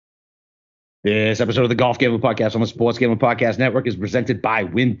This episode of the Golf Gambling Podcast on the Sports Gambling Podcast Network is presented by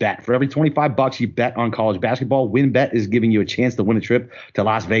WynnBET. For every $25 you bet on college basketball, WynnBET is giving you a chance to win a trip to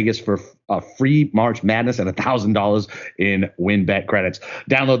Las Vegas for a free March Madness and $1,000 in WynnBET credits.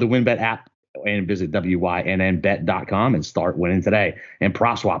 Download the WynnBET app and visit wynnbet.com and start winning today. And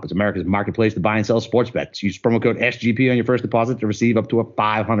PropSwap is America's marketplace to buy and sell sports bets. Use promo code SGP on your first deposit to receive up to a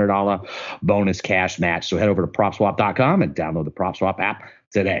 $500 bonus cash match. So head over to PropSwap.com and download the PropSwap app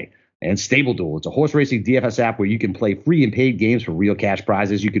today. And Stable Duel. It's a horse racing DFS app where you can play free and paid games for real cash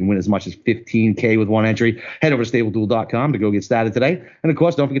prizes. You can win as much as $15K with one entry. Head over to StableDuel.com to go get started today. And, of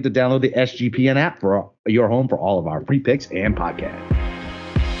course, don't forget to download the SGPN app for your home for all of our free picks and podcasts.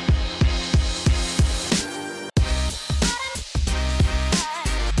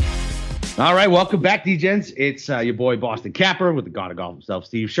 All right, welcome back, D-Gents. It's your boy Boston Capper with the God of Golf himself,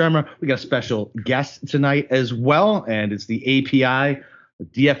 Steve Shermer. We got a special guest tonight as well, and it's the API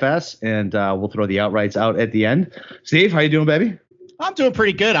DFS, and we'll throw the outrights out at the end. Steve, how you doing, baby? I'm doing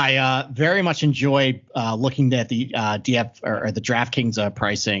pretty good. I very much enjoy looking at the the DraftKings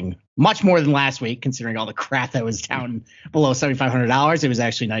pricing much more than last week, considering all the crap that was down below $7,500. It was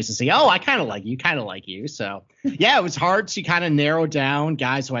actually nice to see. Oh, I kind of like you. So yeah, it was hard to kind of narrow down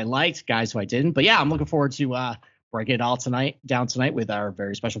guys who I liked, guys who I didn't. But yeah, I'm looking forward to breaking it all down tonight with our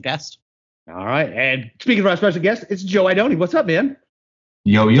very special guest. All right, and speaking of our special guest, it's Joe Idone. What's up, man?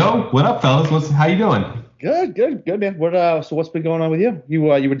 Yo, what up, fellas? How you doing? Good, man. So what's been going on with you? You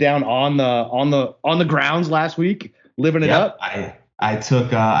were down on the grounds last week, living it up. I took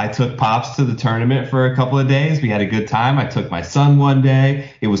Pops to the tournament for a couple of days. We had a good time. I took my son one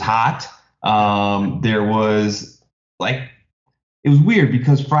day. It was hot. It was weird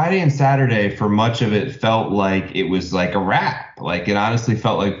because Friday and Saturday for much of it felt like it was like a wrap. Like it honestly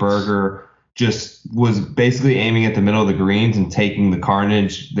felt like Berger just was basically aiming at the middle of the greens and taking the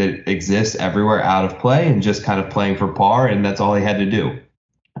carnage that exists everywhere out of play and just kind of playing for par, and that's all he had to do.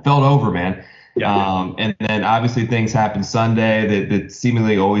 I felt over, man. Yeah. And then obviously things happened Sunday that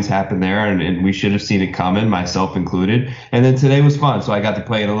seemingly always happen there, and we should have seen it coming, myself included. And then today was fun, so I got to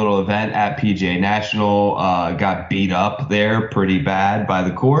play in a little event at PGA National. Got beat up there pretty bad by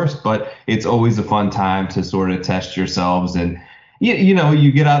the course, but it's always a fun time to sort of test yourselves. And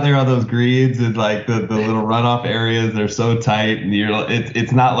you get out there on those greens and like the little runoff areas, they're so tight, and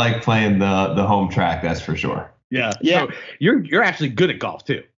it's not like playing the home track, that's for sure. Yeah. So you're actually good at golf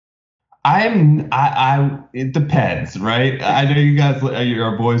too. It depends, right? I know you guys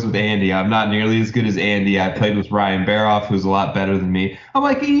are boys with Andy. I'm not nearly as good as Andy. I played with Ryan Baroff, who's a lot better than me. I'm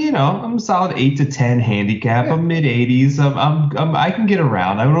like, I'm a solid 8 to 10 handicap. I'm mid 80s. I can get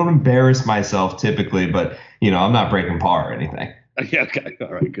around. I don't embarrass myself typically, but I'm not breaking par or anything. Yeah, okay. All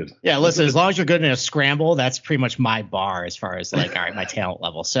right, good. Yeah, listen, as long as you're good in a scramble, that's pretty much my bar as far as like, all right, my talent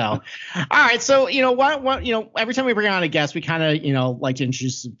level. So, all right. So, every time we bring on a guest, we kind of, like to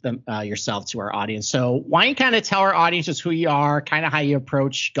introduce yourself to our audience. So why don't you kind of tell our audience just who you are, kind of how you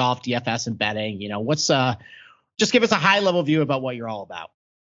approach golf, DFS, and betting? Just give us a high level view about what you're all about.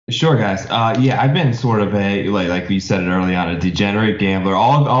 Sure, guys. I've been sort of like you said it early on, a degenerate gambler.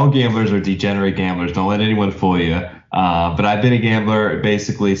 All gamblers are degenerate gamblers. Don't let anyone fool you. But I've been a gambler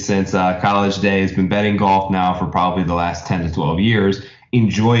basically since college days. Been betting golf now for probably the last 10 to 12 years.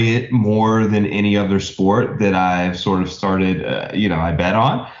 Enjoy it more than any other sport that I've sort of started, I bet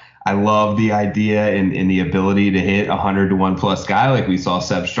on. I love the idea and the ability to hit 100 to 1 plus guy like we saw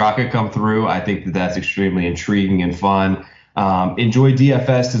Seb Straka come through. I think that's extremely intriguing and fun. Enjoy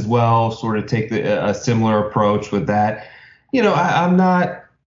DFS as well, sort of take a similar approach with that. I'm not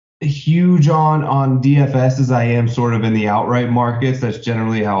huge on DFS as I am sort of in the outright markets. That's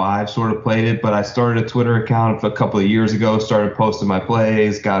generally how I've sort of played it. But I started a Twitter account a couple of years ago, started posting my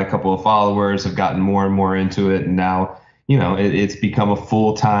plays, got a couple of followers, have gotten more and more into it. And now, it's become a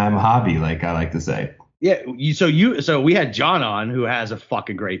full-time hobby, like I like to say. Yeah. So we had John on, who has a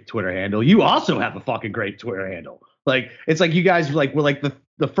fucking great Twitter handle. You also have a fucking great Twitter handle. Like, it's like you guys were like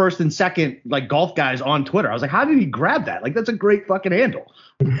the first and second like golf guys on Twitter. I was like, how did he grab that? Like, that's a great fucking handle.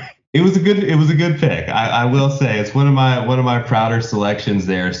 It was a good pick. I will say it's one of my prouder selections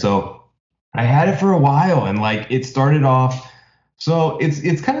there. So I had it for a while, and like it started off. So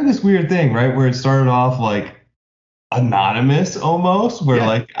it's kind of this weird thing, right? Where it started off like anonymous almost, where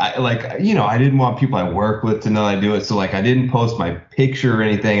I didn't want people I work with to know I do it. So like I didn't post my picture or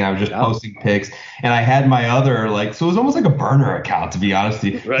anything. I was just posting pics, and I had my other so it was almost like a burner account, to be honest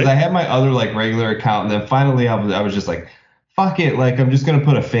with you. Because I had my other like regular account, and then finally I was just like, fuck it, like I'm just gonna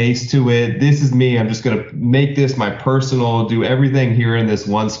put a face to it. This is me. I'm just gonna make this my personal, do everything here in this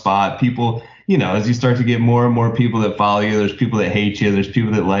one spot. People, as you start to get more and more people that follow you, there's people that hate you, there's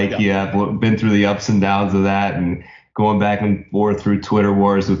people that like you. I've been through the ups and downs of that and going back and forth through Twitter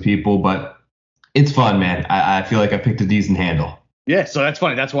wars with people, but it's fun, man. I feel like I picked a decent handle. Yeah, so that's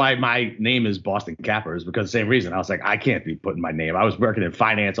funny. That's why my name is Boston Capper, is because the same reason. I was like, I can't be putting my name. I was working in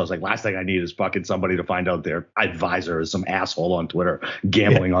finance. I was like, last thing I need is fucking somebody to find out their advisor is some asshole on Twitter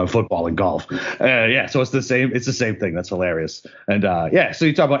gambling on football and golf. So it's the same. It's the same thing. That's hilarious. And so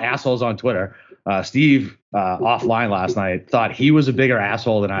you talk about assholes on Twitter. Steve offline last night thought he was a bigger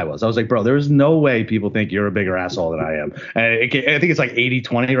asshole than I was. I was like, bro, there's no way people think you're a bigger asshole than I am. And I think it's like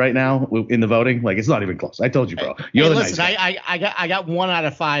 80-20 right now in the voting. Like, it's not even close. I told you, bro. You're the listen, nice guy. I got 1 out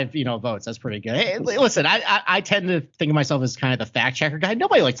of 5, votes. That's pretty good. Hey, listen, I tend to think of myself as kind of the fact checker guy.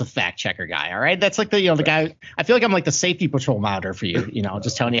 Nobody likes a fact checker guy. All right. That's like the guy. I feel like I'm like the safety patrol monitor for you,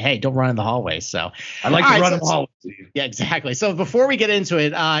 just telling you, hey, don't run in the hallway. So I like to run in the hallway. Yeah, exactly. So before we get into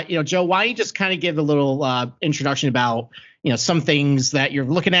it, Joe, why don't you just kind of give a little introduction about some things that you're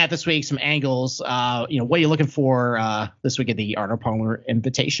looking at this week, some angles, what are you looking for this week at the Arnold Palmer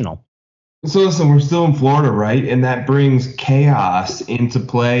Invitational? So listen, we're still in Florida, right? And that brings chaos into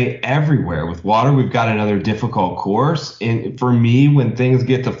play everywhere. With water, we've got another difficult course. And for me, when things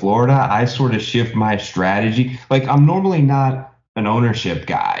get to Florida, I sort of shift my strategy. Like, I'm normally not an ownership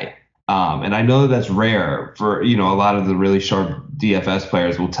guy. And I know that's rare for, a lot of the really sharp DFS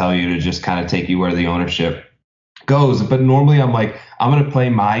players will tell you to just kind of take you where the ownership goes. But normally I'm like, I'm going to play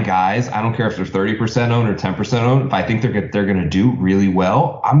my guys. I don't care if they're 30% owned or 10% owned. If I think they're going to do really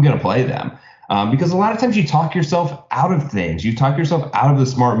well, I'm going to play them. Because a lot of times you talk yourself out of things. You talk yourself out of the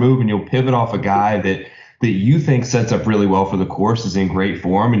smart move, and you'll pivot off a guy that you think sets up really well for the course, is in great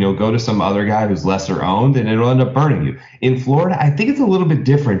form, and you'll go to some other guy who's lesser owned, and it'll end up burning you. In Florida, I think it's a little bit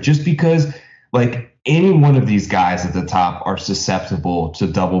different, just because like any one of these guys at the top are susceptible to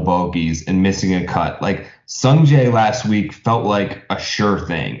double bogeys and missing a cut. Like Sung Jae last week felt like a sure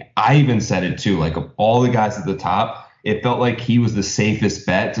thing. I even said it too. Like, of all the guys at the top, it felt like he was the safest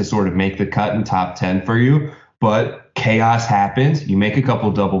bet to sort of make the cut in top 10 for you. But chaos happens. You make a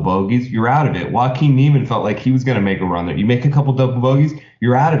couple double bogeys, you're out of it. Joaquin Neiman felt like he was going to make a run there. You make a couple double bogeys,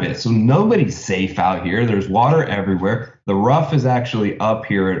 you're out of it. So nobody's safe out here. There's water everywhere. The rough is actually up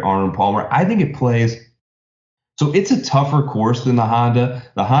here at Arnold Palmer. I think it plays. So it's a tougher course than the Honda.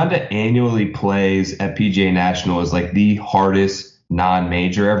 The Honda annually plays at PGA National as like the hardest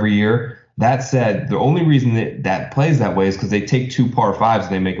non-major every year. That said, the only reason that plays that way is because they take 2 par 5s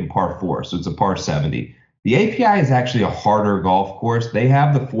and they make them par 4. So it's a par 70. The API is actually a harder golf course. They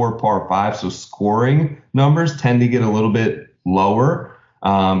have the 4 par 5, so scoring numbers tend to get a little bit lower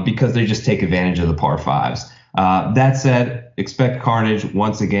because they just take advantage of the par 5s. That said, expect carnage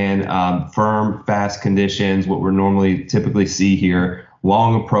once again. Firm, fast conditions, what we're normally typically see here.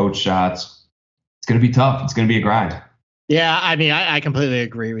 Long approach shots. It's going to be tough. It's going to be a grind. Yeah, I mean, I completely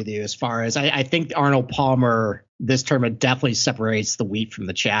agree with you as far as I think Arnold Palmer, this tournament definitely separates the wheat from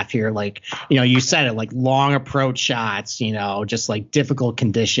the chaff here. Like, you said it, like long approach shots, just like difficult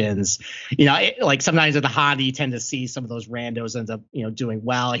conditions. Like sometimes at the Honda, you tend to see some of those randos end up, doing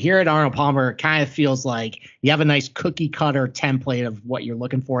well. Here at Arnold Palmer, it kind of feels like you have a nice cookie cutter template of what you're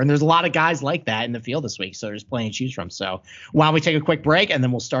looking for. And there's a lot of guys like that in the field this week. So there's plenty to choose from. So why don't we take a quick break and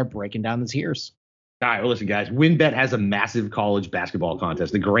then we'll start breaking down the tiers. All right, well, listen, guys. WynnBET has a massive college basketball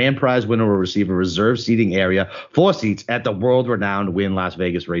contest. The grand prize winner will receive a reserved seating area, 4 seats at the world-renowned Wynn Las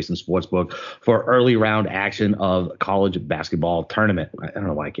Vegas Race and Sportsbook for early round action of college basketball tournament. I don't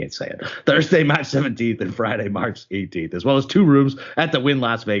know why I can't say it. Thursday, March 17th and Friday, March 18th, as well as 2 rooms at the Wynn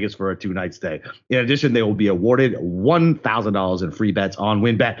Las Vegas for a 2-night stay. In addition, they will be awarded $1,000 in free bets on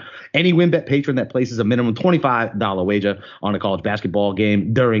WynnBET. Any WynnBET patron that places a minimum $25 wager on a college basketball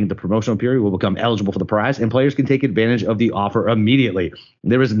game during the promotional period will become eligible for the prize, and players can take advantage of the offer immediately.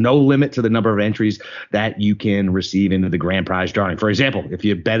 There is no limit to the number of entries that you can receive into the grand prize drawing. For example, if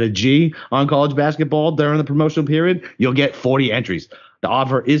you bet a G on college basketball during the promotional period, you'll get 40 entries. The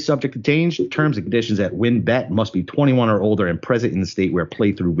offer is subject to change. Terms and conditions at WynnBET must be 21 or older and present in the state where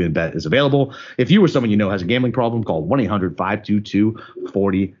playthrough WynnBET is available. If you or someone you know has a gambling problem, call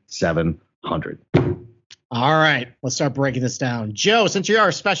 1-800-522-4700. All right, let's start breaking this down. Joe, since you're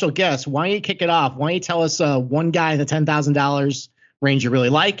our special guest, why don't you kick it off? Why don't you tell us one guy in the $10,000 range you really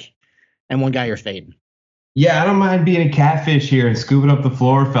like and one guy you're fading? Yeah, I don't mind being a catfish here and scooping up the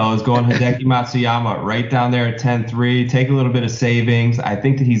floor, fellas, going Hideki Matsuyama right down there at 10-3. Take a little bit of savings. I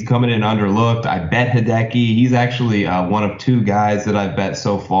think that he's coming in underlooked. I bet Hideki. He's actually one of 2 guys that I've bet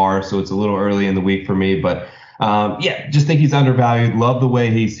so far, so it's a little early in the week for me, but just think he's undervalued. Love the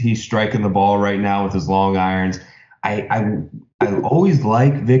way he's striking the ball right now with his long irons. I I always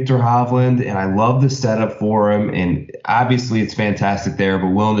like Victor Hovland, and I love the setup for him. And obviously, it's fantastic there, but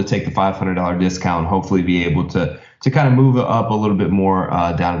willing to take the $500 discount and hopefully be able to kind of move it up a little bit more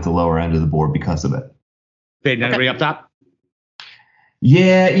down at the lower end of the board because of it. Fade anybody up top?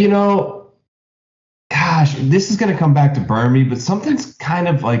 Yeah, gosh, this is going to come back to burn me, but something's kind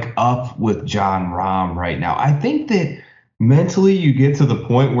of like up with John Rahm right now. I think that mentally you get to the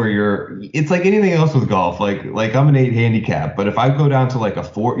point where it's like anything else with golf. Like I'm an 8 handicap, but if I go down to like a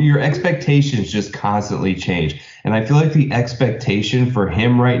 4, your expectations just constantly change. And I feel like the expectation for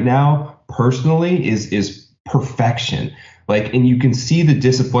him right now personally is perfection. And you can see the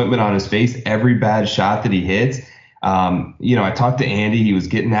disappointment on his face every bad shot that he hits. I talked to Andy. He was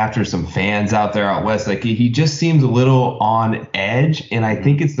getting after some fans out there out west. He just seems a little on edge, and I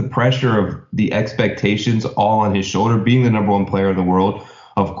think it's the pressure of the expectations all on his shoulder. Being the number 1 player in the world,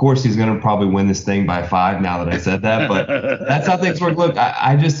 of course, he's going to probably win this thing by 5. Now that I said that, but that's how things work. Look,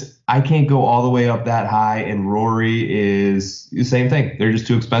 I can't go all the way up that high, and Rory is the same thing. They're just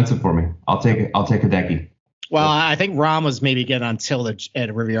too expensive for me. I'll take Hideki. Well, I think Rahm was maybe getting on tilt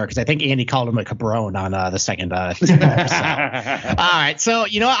at Riviera because I think Andy called him a cabron on the second. All right. So,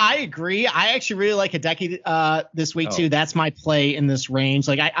 I agree. I actually really like Hideki this week, too. That's my play in this range.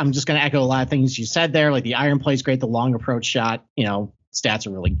 I'm just going to echo a lot of things you said there. The iron play is great. The long approach shot, stats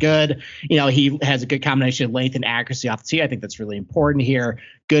are really good. He has a good combination of length and accuracy off the tee. I think that's really important here.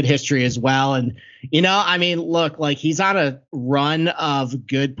 Good history as well. And, look, he's on a run of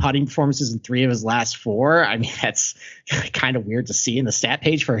good putting performances in 3 of his last 4. That's kind of weird to see in the stat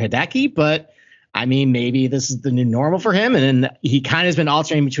page for Hideki, but maybe this is the new normal for him. And then he kind of has been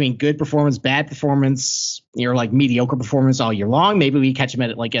alternating between good performance, bad performance, mediocre performance all year long. Maybe we catch him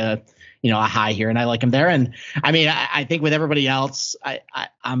at a high here, and I like him there. And I think with everybody else,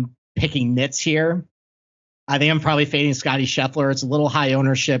 I'm picking nits here. I think I'm probably fading Scotty Scheffler. It's a little high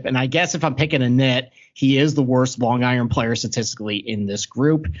ownership, and I guess if I'm picking a nit, he is the worst long iron player statistically in this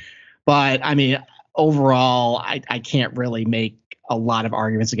group. But overall, I can't really make a lot of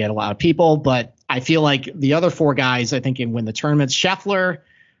arguments against a lot of people. But I feel like the other 4 guys, I think, can win the tournaments. Scheffler,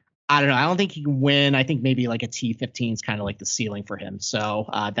 I don't know. I don't think he can win. I think maybe like a T15 is kind of like the ceiling for him. So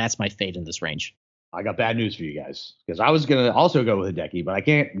that's my fade in this range. I got bad news for you guys because I was going to also go with Hideki, but I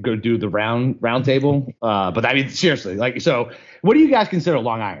can't go do the round table. But seriously, so what do you guys consider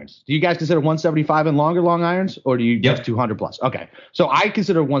long irons? Do you guys consider 175 and longer long irons, or do you just 200 plus? Okay. So I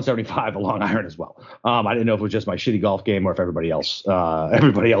consider 175 a long iron as well. I didn't know if it was just my shitty golf game or if everybody else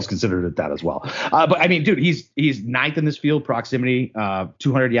considered it that as well. But dude, he's 9th in this field proximity,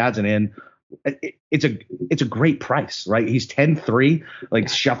 200 yards and in. It's a great price, right? He's 10-3.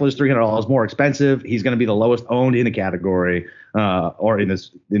 Scheffler's $300 more expensive. He's going to be the lowest owned in the category, or in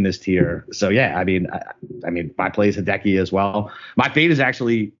this tier. So yeah, my play is Hideki as well. My fade is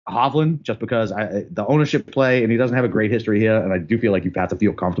actually Hovland, just because the ownership play, and he doesn't have a great history here, and I do feel like you have to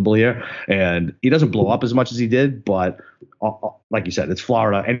feel comfortable here. And he doesn't blow up as much as he did, but like you said, it's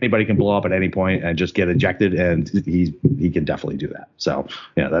Florida. Anybody can blow up at any point and just get ejected, and he can definitely do that. So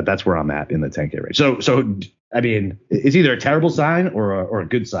yeah, that's where I'm at in the 10K range. So it's either a terrible sign or a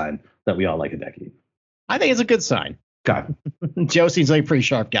good sign that we all like Hideki. I think it's a good sign. God. Joe seems like a pretty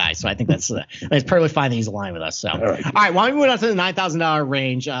sharp guy, so I think it's perfectly fine that he's aligned with us. So, all right, why don't we move on to the $9,000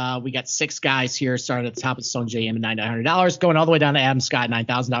 range? We got 6 guys here starting at the top of Stone JM at $9,900, going all the way down to Adam Scott,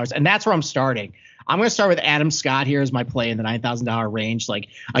 $9,000, and that's where I'm starting. I'm going to start with Adam Scott here as my play in the $9,000 range.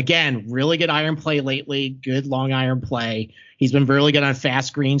 Again, really good iron play lately, good long iron play. He's been really good on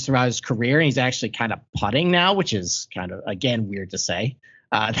fast greens throughout his career, and he's actually kind of putting now, which is kind of, again, weird to say.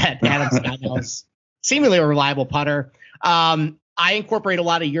 That Adam Scott is seemingly a reliable putter. I incorporate a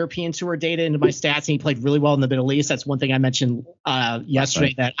lot of European Tour data into my stats, and he played really well in the Middle East. That's one thing I mentioned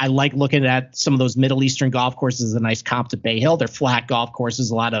yesterday, that I like looking at some of those Middle Eastern golf courses as a nice comp to Bay Hill. They're flat golf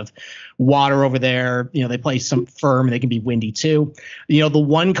courses, a lot of water over there. They play some firm, and they can be windy too. The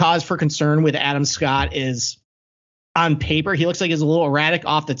one cause for concern with Adam Scott is, on paper, he looks like he's a little erratic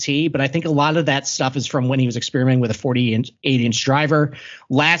off the tee, but I think a lot of that stuff is from when he was experimenting with a 48-inch driver.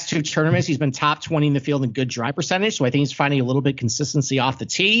 Last 2 tournaments, he's been top 20 in the field in good drive percentage, so I think he's finding a little bit of consistency off the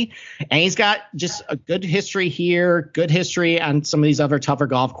tee. And he's got just a good history here, good history on some of these other tougher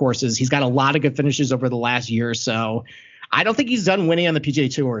golf courses. He's got a lot of good finishes over the last year or so. I don't think he's done winning on the PGA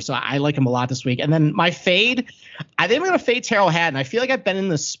Tour, so I like him a lot this week. And then my fade, I think I'm going to fade Terrell Hatton. I feel like I've been in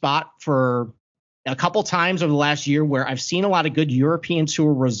this spot for a couple times over the last year where I've seen a lot of good European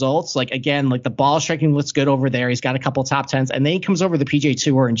Tour results. Again, the ball striking looks good over there. He's got a couple top 10s, and then he comes over the PGA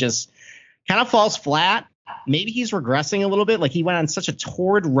Tour and just kind of falls flat. Maybe he's regressing a little bit. He went on such a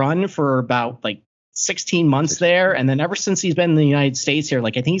torrid run for about 16 months there. And then ever since he's been in the United States here,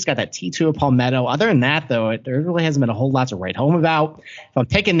 like I think he's got that T2 of Palmetto. Other than that, though, there really hasn't been a whole lot to write home about. If I'm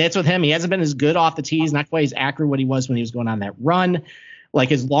taking nits with him, he hasn't been as good off the tees, not quite as accurate what he was when he was going on that run. Like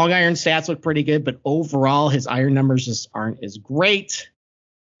his long iron stats look pretty good, but overall his iron numbers just aren't as great.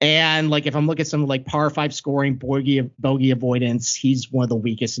 And like if I'm looking at some like par 5 scoring, bogey avoidance, he's one of the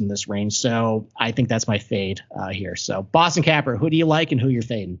weakest in this range. So I think that's my fade here. So Boston Capper, who do you like and who you're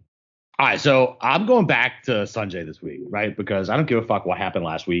fading? All right, so I'm going back to Sanjay this week, right? Because I don't give a fuck what happened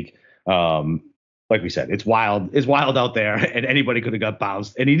last week. Like we said, it's wild. It's wild out there, and anybody could have got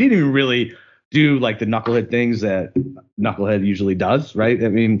bounced. And he didn't even really do like the knucklehead things that knucklehead usually does, right? I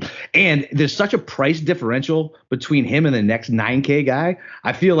mean, and there's such a price differential between him and the next 9K guy.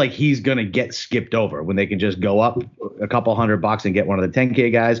 I feel like he's gonna get skipped over when they can just go up a couple $100 and get one of the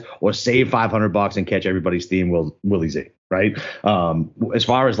 10K guys, or save $500 and catch everybody's theme Willie Z, right? As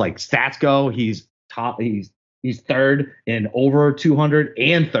far as like stats go, he's top. He's third in over 200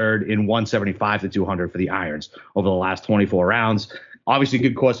 and third in 175 to 200 for the irons over the last 24 rounds. Obviously,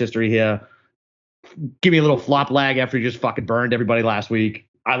 good course history here. Give me a little flop lag after he just fucking burned everybody last week.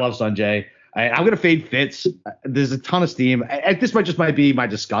 I love Sanjay. I'm going to fade Fitz. There's a ton of steam. This might be my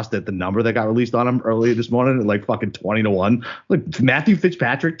disgust at the number that got released on him earlier this morning at like fucking 20-1. Like Matthew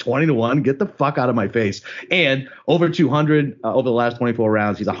Fitzpatrick, 20-1. Get the fuck out of my face. And over 200 over the last 24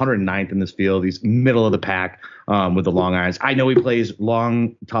 rounds. He's 109th in this field. He's middle of the pack with the long irons. I know he plays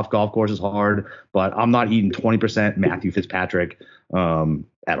long, tough golf courses hard, but I'm not eating 20% Matthew Fitzpatrick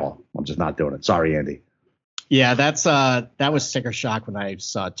at all. I'm just not doing it. Sorry, Andy. Yeah, that was sticker shock when I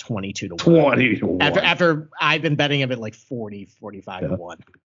saw 22 to 1. 20 to 1. After I've been betting him at like 40, 45 to 1.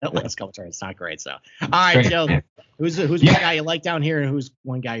 That last couple turns, it's not great. So, all right, Joe, who's one guy you like down here, and who's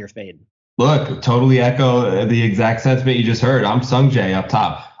one guy you're fading? Look, totally echo the exact sentiment you just heard. I'm Sungjae up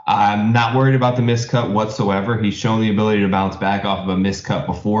top. I'm not worried about the miscut whatsoever. He's shown the ability to bounce back off of a miscut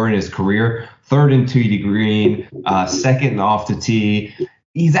before in his career. Third in tee to green, second off the tee.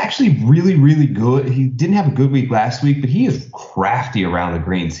 He's actually really, really good. He didn't have a good week last week, but he is crafty around the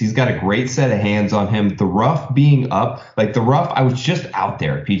greens. He's got a great set of hands on him. The rough being up, like the rough, I was just out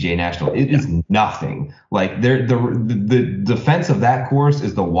there at PGA National. It is nothing. Like the defense of that course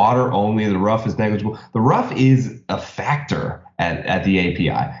is the water only. The rough is negligible. The rough is a factor at the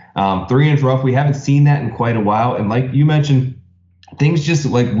API. 3-inch rough, we haven't seen that in quite a while. And like you mentioned, things just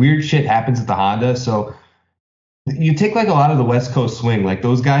like weird shit happens at the Honda. So you take like a lot of the West Coast swing, like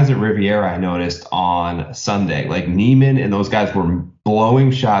those guys at Riviera I noticed on Sunday, like Neiman and those guys were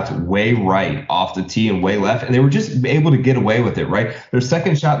blowing shots way right off the tee and way left, and they were just able to get away with it, right? Their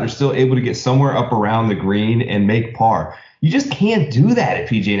second shot, they're still able to get somewhere up around the green and make par. You just can't do that at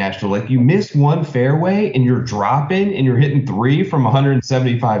PGA National. Like you miss one fairway and you're dropping and you're hitting 3 from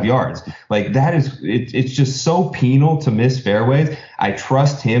 175 yards. Like that is, it's just so penal to miss fairways. I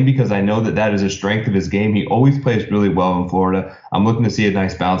trust him because I know that is a strength of his game. He always plays really well in Florida. I'm looking to see a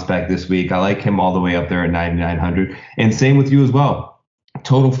nice bounce back this week. I like him all the way up there at 9,900. And same with you as well.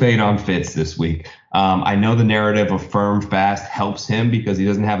 Total fade on Fitz this week. I know the narrative of firm fast helps him because he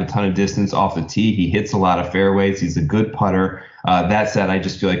doesn't have a ton of distance off the tee. He hits a lot of fairways. He's a good putter. That said, I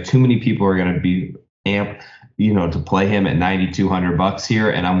just feel like too many people are going to be amped, to play him at $9,200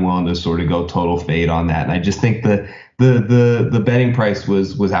 here, and I'm willing to sort of go total fade on that. And I just think the betting price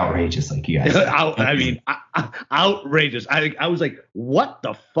was outrageous, like you guys said. Outrageous. I was like, what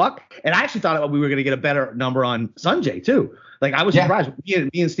the fuck? And I actually thought we were going to get a better number on Sanjay too. Like I was surprised.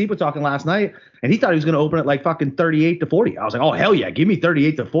 Me and Steve were talking last night, and he thought he was going to open it like fucking 38 to 40. I was like, oh hell yeah, give me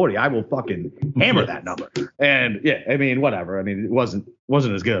 38 to 40. I will fucking hammer that number. And yeah, I mean whatever. I mean it wasn't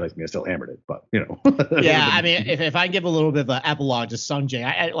as good as me. I still hammered it, but Yeah, I mean if I give a little bit of an epilogue to Sanjay,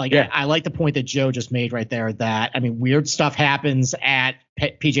 I like the point that Joe just made right there. That I mean weird stuff happens at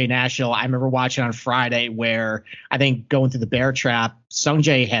PGA National. I remember watching on Friday where I think going through the bear trap,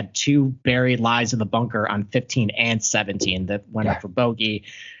 Sanjay had 2 buried lies in the bunker on 15 and 17 that went up for bogey.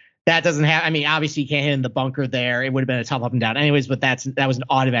 That doesn't have. I mean, obviously you can't hit in the bunker there. It would have been a tough up and down, anyways. But that was an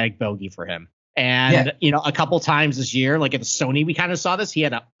automatic bogey for him. And a couple times this year, like at the Sony, we kind of saw this. He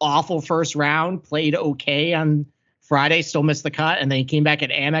had an awful first round, played okay on Friday, still missed the cut, and then he came back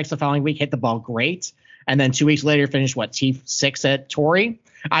at Amex the following week, hit the ball great, and then 2 weeks later finished T6 at Torrey.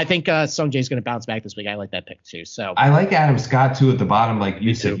 I think Sanjay's going to bounce back this week. I like that pick too. So I like Adam Scott too at the bottom. Like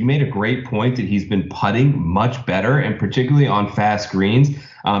you said, you made a great point that he's been putting much better, and particularly on fast greens.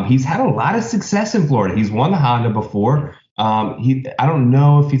 He's had a lot of success in Florida. He's won the Honda before. I don't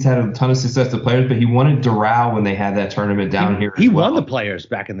know if he's had a ton of success with players, but he won at Doral when they had that tournament down here. He won the Players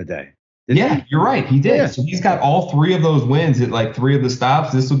back in the day. Yeah, you're right. He did. Yeah. So he's got all three of those wins at like three of the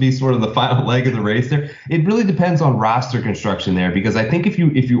stops. This would be sort of the final leg of the race there. It really depends on roster construction there, because I think if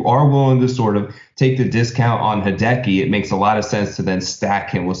you are willing to sort of take the discount on Hideki, it makes a lot of sense to then stack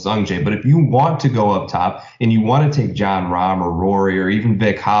him with Sungjae. But if you want to go up top and you want to take John Rahm or Rory or even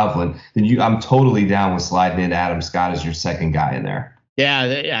Vic Hovland, then I'm totally down with sliding in Adam Scott as your second guy in there.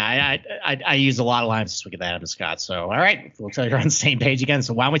 Yeah. I used a lot of lines this week with Adam Scott. So, all right, we'll tell you we're on the same page again.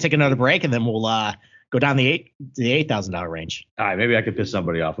 So why don't we take another break and then we'll go down the $8,000 range. All right, maybe I could piss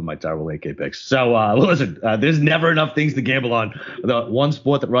somebody off with my terrible 8K picks. So listen, there's never enough things to gamble on. The one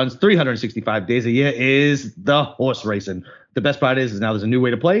sport that runs 365 days a year is the horse racing. The best part is now there's a new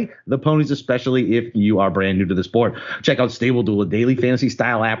way to play the ponies, especially if you are brand new to the sport. Check out Stable Duel, a daily fantasy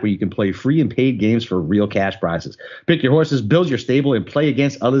style app where you can play free and paid games for real cash prizes. Pick your horses, build your stable, and play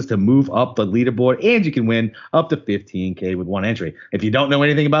against others to move up the leaderboard, and you can win up to $15K with one entry. If you don't know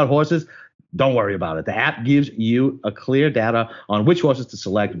anything about horses, don't worry about it. The app gives you a clear data on which horses to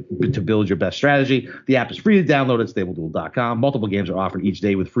select to build your best strategy. The app is free to download at StableDuel.com. Multiple games are offered each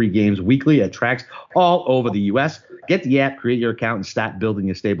day with free games weekly at tracks all over the U.S. Get the app, create your account, and start building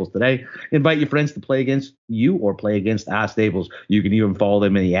your stables today. Invite your friends to play against you or play against our stables. You can even follow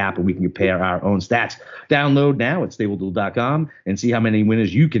them in the app, and we can compare our own stats. Download now at StableDuel.com and see how many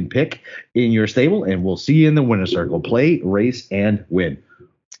winners you can pick in your stable, and we'll see you in the winner's circle. Play, race, and win.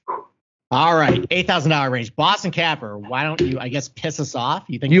 All right, $8,000 range. Boston Capper, why don't you, I guess, piss us off?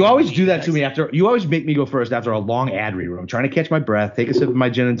 You always do that to me you always make me go first after a long ad read. I'm trying to catch my breath, take a sip of my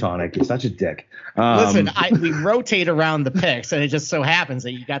gin and tonic. You're such a dick. Listen, we rotate around the picks, and it just so happens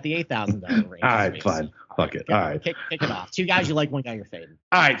that you got the $8,000 range. All right, fine. Fuck it. All right. Kick it off. Two guys you like, one guy you're fading.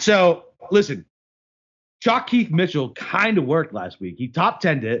 All right, so listen, Chalk Keith Mitchell kind of worked last week. He top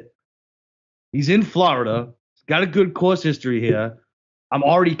 10'd it. He's in Florida. He's got a good course history here. I'm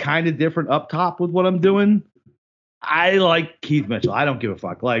already kind of different up top with what I'm doing. I like Keith Mitchell. I don't give a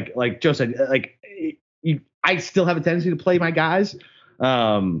fuck. Like Joe said, I still have a tendency to play my guys,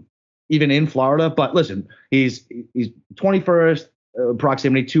 even in Florida. But listen, he's 21st,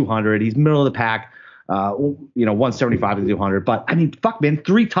 proximity 200. He's middle of the pack, 175 to 200. But I mean, fuck, man,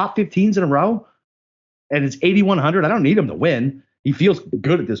 3 top 15s in a row, and it's 8,100. I don't need him to win. He feels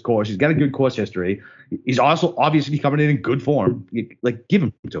good at this course. He's got a good course history. He's also obviously coming in good form. Give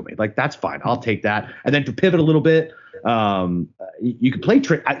him to me. That's fine. I'll take that. And then to pivot a little bit, you could play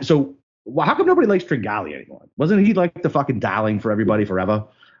So how come nobody likes Tringali anymore? Wasn't he like the fucking darling for everybody forever?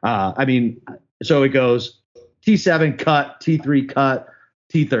 So it goes T7 cut, T3 cut,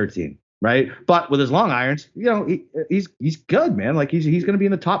 T13. Right, but with his long irons, he's good, man. Like he's going to be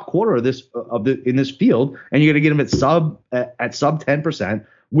in the top quarter of this field, and you're going to get him at sub 10%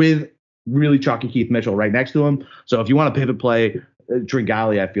 with really chalky Keith Mitchell right next to him. So if you want to pivot play,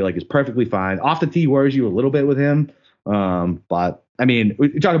 Tringali, I feel like is perfectly fine. Off the tee worries you a little bit with him, but I mean,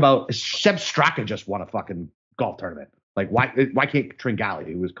 we talk about Seb Straka just won a fucking golf tournament. Like why can't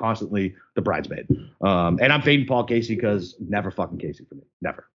Tringali, who was constantly the bridesmaid? And I'm fading Paul Casey because never fucking Casey for me,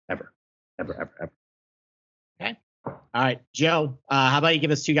 never, ever. Ever. Okay. All right, Joe. How about you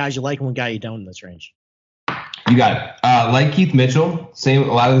give us two guys you like and one guy you don't in this range? You got it. Like Keith Mitchell, a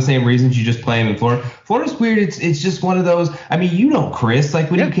lot of the same reasons you just play him in Florida. Florida's weird. It's just one of those. I mean, Chris,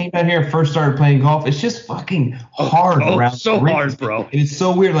 like when you came out here and first started playing golf, it's just fucking hard around. So hard, bro. And it's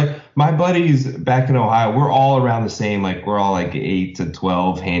so weird. Like my buddies back in Ohio, we're all around the same. Like we're all like 8 to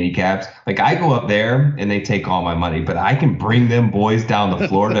 12 handicaps. Like I go up there and they take all my money, but I can bring them boys down to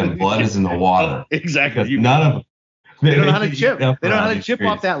Florida and blood is in the water. Exactly. None of them. They don't know how to chip. They don't know how to chip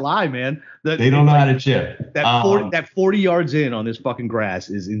off that lie, man. They don't know how to chip. That 40 yards in on this fucking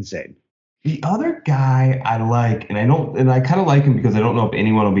grass is insane. The other guy I like, and I kind of like him because I don't know if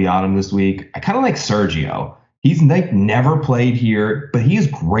anyone will be on him this week. I kind of like Sergio. He's like never played here, but he is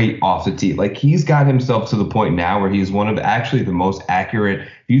great off the tee. Like he's got himself to the point now where he's one of actually the most accurate.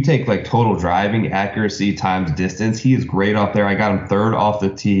 If you take like total driving accuracy times distance, he is great off there. I got him third off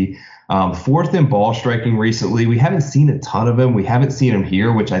the tee. Fourth in ball striking recently. We haven't seen a ton of him. We haven't seen him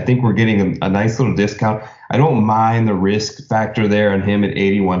here, which I think we're getting a nice little discount. I don't mind the risk factor there on him at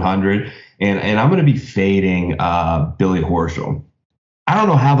 8,100. And I'm going to be fading Billy Horschel. I don't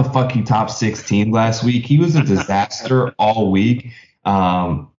know how the fuck he topped 16 last week. He was a disaster all week.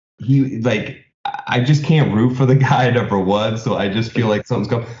 I just can't root for the guy, number one. So I just feel like something's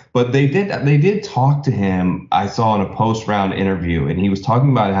going. But they did talk to him. I saw in a post-round interview, and he was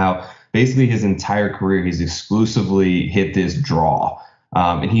talking about how basically his entire career he's exclusively hit this draw.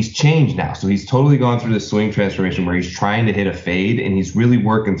 And he's changed now. So he's totally gone through this swing transformation where he's trying to hit a fade and he's really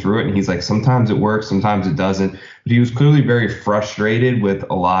working through it. And he's like, sometimes it works, sometimes it doesn't. but he was clearly very frustrated with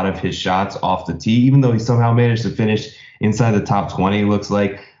a lot of his shots off the tee, even though he somehow managed to finish inside the top 20, looks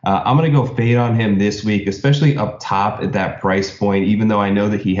like. I'm going to go fade on him this week, especially up top at that price point, even though I know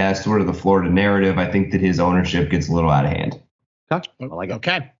that he has sort of the Florida narrative. I think that his ownership gets a little out of hand. I like it.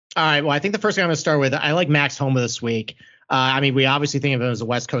 Okay. All right. Well, I think the first guy I'm going to start with, I like Max Homa this week. I mean, we obviously think of him as a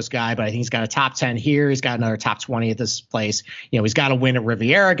West Coast guy, but I think he's got a top 10 here. He's got another top 20 at this place. You know, he's got to win at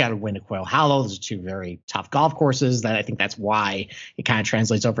Riviera, got to win at Quail Hollow. Those are two very tough golf courses that I think that's why it kind of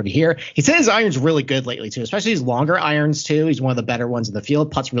translates over to here. He's hit his irons really good lately, too, especially his longer irons, too. He's one of the better ones in the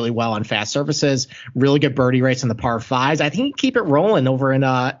field, putts really well on fast surfaces, really good birdie rates on the par fives. I think he can keep it rolling over in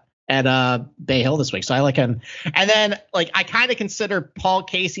at Bay Hill this week. So I like him. And then I kind of consider Paul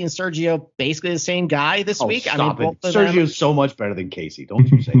Casey and Sergio basically the same guy this week. Stop it. Sergio's so much better than Casey. Don't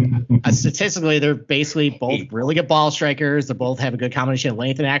you say that. Statistically, they're basically both really good ball strikers. They both have a good combination of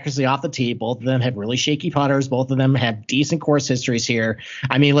length and accuracy off the tee. Both of them have really shaky putters. Both of them have decent course histories here.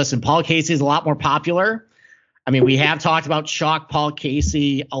 I mean, listen, Paul Casey is a lot more popular. I mean, we have talked about chalk Paul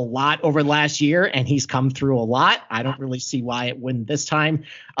Casey a lot over the last year, and he's come through a lot. I don't really see why it wouldn't this time.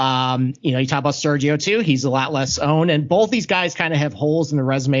 You talk about Sergio too. He's a lot less owned, and both these guys kind of have holes in the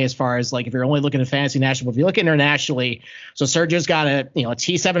resume as far as if you're only looking at fantasy national. If you look internationally, so Sergio's got a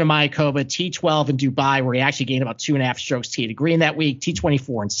T7 in Mayakoba, T12 in Dubai, where he actually gained about 2.5 strokes tee to green that week,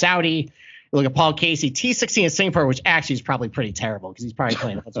 T24 in Saudi. You look at Paul Casey, T16 in Singapore, which actually is probably pretty terrible because he's probably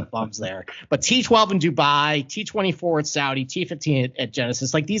playing a bunch of bums there. But T12 in Dubai, T24 at Saudi, T15 at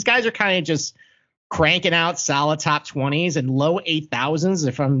Genesis. These guys are kind of just cranking out solid top 20s and low 8,000s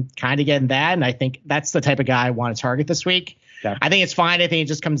if I'm kind of getting that. And I think that's the type of guy I want to target this week. Okay. I think it's fine. I think it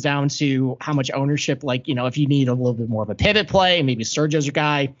just comes down to how much ownership, if you need a little bit more of a pivot play, maybe Sergio's your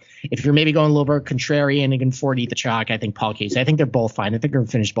guy. If you're maybe going a little bit contrarian and can afford to eat the chalk, I think Paul Casey. I think they're both fine. I think they're going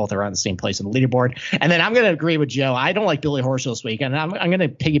to finish both around the same place on the leaderboard. And then I'm going to agree with Joe. I don't like Billy Horschel this week, and I'm going to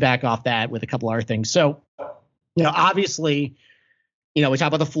piggyback off that with a couple other things. So, obviously, we talk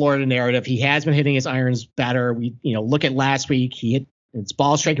about the Florida narrative. He has been hitting his irons better. We, look at last week. He hit his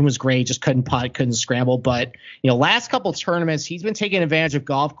ball striking was great, just couldn't putt, couldn't scramble. But, last couple of tournaments, he's been taking advantage of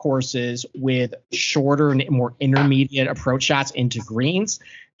golf courses with shorter and more intermediate approach shots into greens.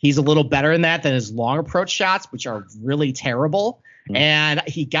 He's a little better in that than his long approach shots, which are really terrible. Mm-hmm. And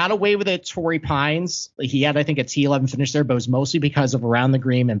he got away with it at Torrey Pines. He had, I think, a T11 finish there, but it was mostly because of around the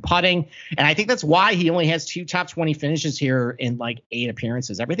green and putting. And I think that's why he only has 2 top 20 finishes here in 8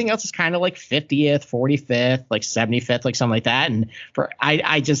 appearances. Everything else is kind of 50th, 45th, 75th, something like that. And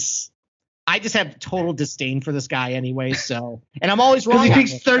I just have total disdain for this guy anyway. So, and I'm always wrong.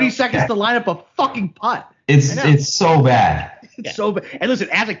 Because he takes 30 seconds to line up a fucking putt. It's so bad. It's so bad. And listen,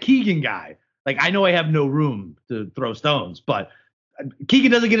 as a Keegan guy, I know I have no room to throw stones, but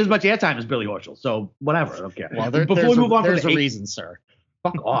Keegan doesn't get as much airtime as Billy Horschel, so whatever. I don't care. Well, before we move on, there's a reason, sir.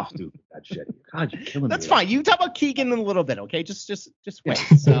 Fuck off, dude. That shit. God, you're killing me. That's fine. You talk about Keegan in a little bit, okay? Just wait.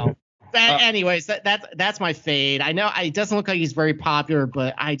 So, anyways, that's my fade. I know it doesn't look like he's very popular,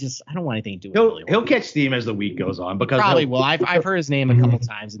 but I don't want anything to do with it. He'll catch steam as the week goes on because probably will. I've heard his name a couple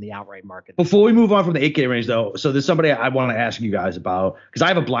times in the outright market. Before we move on from the 8K range, though, so there's somebody I want to ask you guys about because I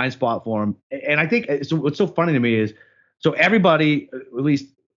have a blind spot for him, and I think what's so funny to me is so everybody, at least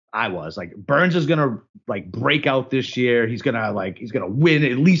I was Burns is gonna break out this year. He's gonna win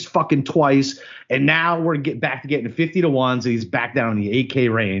at least fucking twice, and now we're back to getting 50 to 1, so he's back down in the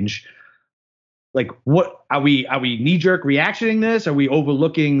 8K range. What are we knee-jerk reactioning this? Are we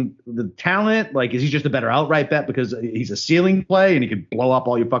overlooking the talent? Is he just a better outright bet because he's a ceiling play and he could blow up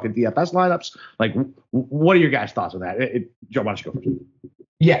all your fucking DFS lineups? What are your guys' thoughts on that? Joe, why don't you go first?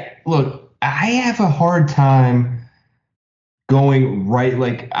 Yeah, look, I have a hard time going right.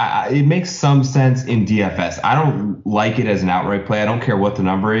 It makes some sense in DFS. I don't like it as an outright play. I don't care what the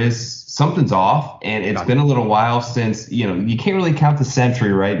number is. Something's off, and it's been a little while since, you can't really count the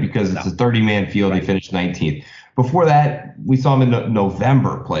Century, right? Because it's a 30-man field. He finished 19th. Before that, we saw him in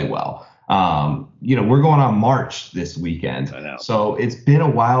November play well. We're going on March this weekend. I know. So it's been a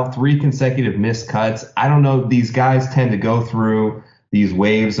while, 3 consecutive missed cuts. I don't know. These guys tend to go through these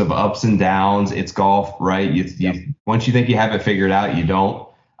waves of ups and downs. It's golf, right? Once you think you have it figured out, you don't.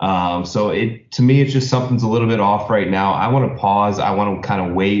 So to me, it's just something's a little bit off right now. I want to pause. I want to kind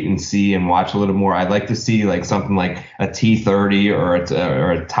of wait and see and watch a little more. I'd like to see something like a T30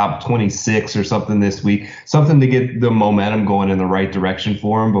 or a top 26 or something this week, something to get the momentum going in the right direction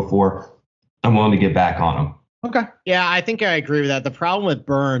for him before I'm willing to get back on him. Okay. Yeah, I think I agree with that. The problem with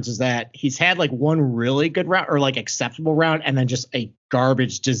Burns is that he's had one really good round or acceptable round and then just a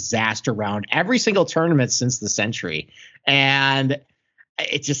garbage disaster round every single tournament since the Century. And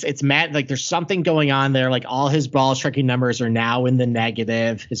it's mad. Like there's something going on there. Like all his ball striking numbers are now in the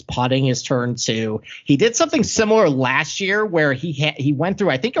negative. His putting is turned to. He did something similar last year where he went through,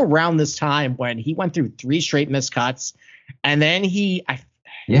 I think around this time when he went through 3 straight missed cuts. And then might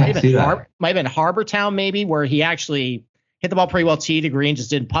have been Harbortown maybe, where he actually hit the ball pretty well, tee to green, just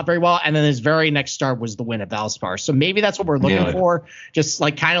didn't putt very well. And then his very next start was the win at Valspar. So maybe that's what we're looking for. Just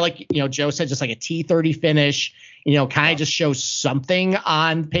like kind of like, Joe said, just like a T30 finish, kind of just show something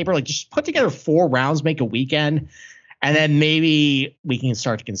on paper, like just put together 4 rounds, make a weekend, and then maybe we can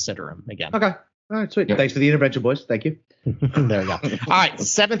start to consider him again. Okay. All right, sweet. Yep. Thanks for the intervention, boys. Thank you. There we go. All right,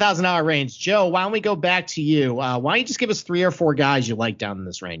 $7,000 range. Joe, why don't we go back to you? Why don't you just give us 3 or 4 guys you like down in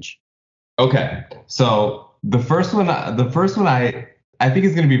this range? Okay, so the first one I think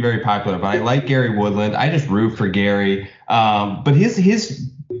is going to be very popular, but I like Gary Woodland. I just root for Gary. But his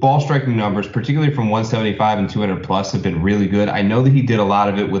ball striking numbers, particularly from 175 and 200 plus, have been really good. I know that he did a lot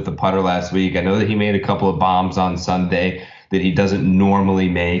of it with the putter last week. I know that he made a couple of bombs on Sunday that he doesn't normally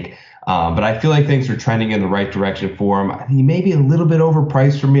make. But I feel like things are trending in the right direction for him. He may be a little bit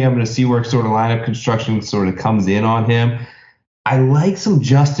overpriced for me. I'm going to see where sort of lineup construction sort of comes in on him. I like some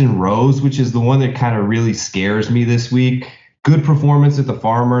Justin Rose, which is the one that kind of really scares me this week. Good performance at the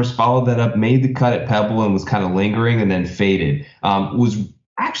Farmers, followed that up, made the cut at Pebble and was kind of lingering and then faded. Was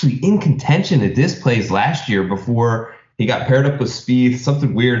actually in contention at this place last year before he got paired up with Spieth.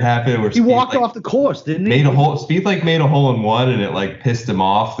 Something weird happened where he walked off the course, didn't he? Spieth made a hole in one and it pissed him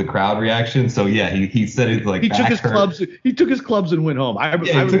off, the crowd reaction. So yeah, he said it he took his clubs. He took his clubs and went home. I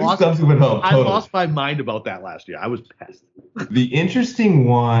lost my mind about that last year. I was pissed. The interesting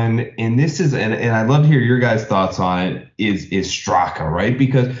one, and this is, and I'd love to hear your guys' thoughts on it, is Straka, right?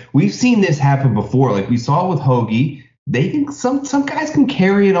 Because we've seen this happen before. Like we saw it with Hoagie. Some guys can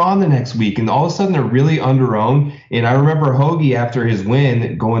carry it on the next week, and all of a sudden they're really under owned. And I remember Hoagie after his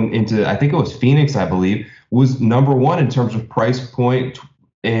win going into, I think it was Phoenix, I believe, was number 1 in terms of price point.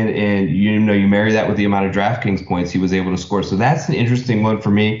 And you marry that with the amount of DraftKings points he was able to score. So that's an interesting one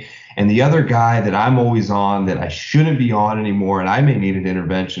for me. And the other guy that I'm always on that I shouldn't be on anymore, and I may need an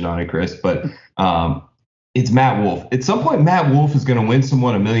intervention on it, Chris, but it's Matt Wolff. At some point, Matt Wolff is going to win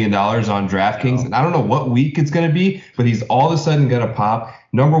someone $1 million on DraftKings, and I don't know what week it's going to be, but he's all of a sudden going to pop.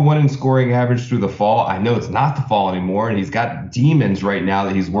 Number 1 in scoring average through the fall. I know it's not the fall anymore, and he's got demons right now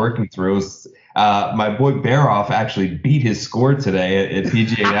that he's working through. My boy Baroff actually beat his score today at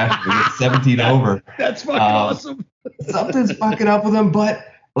PGA National. He got 17 over. That's fucking awesome. Something's fucking up with him, but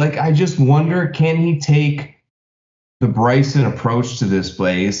I just wonder, can he take the Bryson approach to this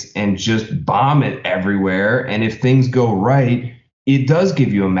place and just bomb it everywhere? And if things go right, it does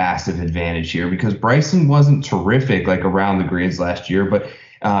give you a massive advantage here, because Bryson wasn't terrific around the greens last year, but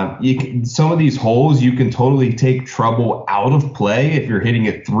some of these holes you can totally take trouble out of play if you're hitting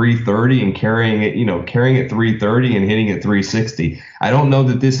at 330 and carrying it 330 and hitting at 360. I don't know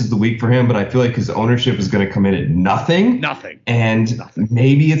that this is the week for him, but I feel like his ownership is going to come in at nothing. And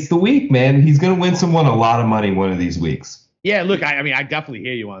maybe it's the week, man. He's going to win someone a lot of money one of these weeks. Yeah, look, I mean, I definitely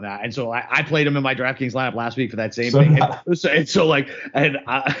hear you on that. And so I played him in my DraftKings lineup last week for that same thing. I was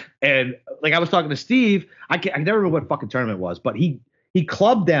talking to Steve. I never remember what fucking tournament it was, but he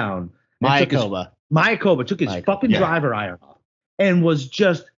clubbed down. Mayakoba took his fucking driver iron off and was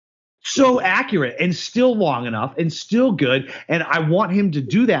just so accurate and still long enough and still good. And I want him to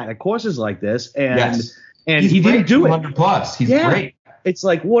do that at courses like this. And he didn't do it. 200 plus. He's great. It's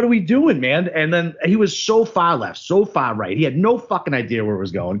like, what are we doing, man? And then he was so far left, so far right. He had no fucking idea where it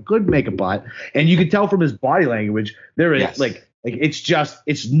was going. Couldn't make a putt. And you could tell from his body language, there is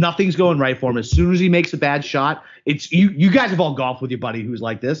it's nothing's going right for him. As soon as he makes a bad shot, it's you guys have all golfed with your buddy who's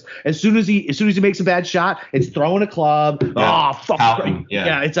like this. As soon as he makes a bad shot, it's throwing a club. Yeah. Oh fuck. Pouting.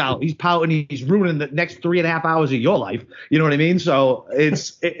 Yeah, it's out. He's pouting. He's ruining the next 3.5 hours of your life. You know what I mean? So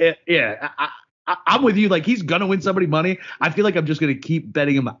I'm with you. He's gonna win somebody money. I feel like I'm just gonna keep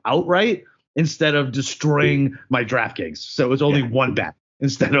betting him outright instead of destroying my DraftKings. So it's only one bet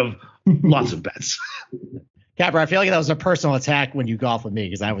instead of lots of bets. Capper, I feel like that was a personal attack when you golfed with me,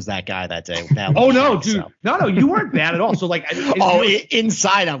 because I was that guy that day. Oh no, dude! So. No, you weren't bad at all. So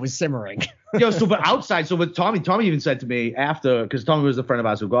inside I was simmering. But outside, with Tommy even said to me after, because Tommy was a friend of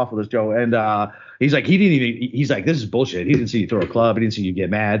ours who golfed with us, Joe, and he's like, this is bullshit. He didn't see you throw a club. He didn't see you get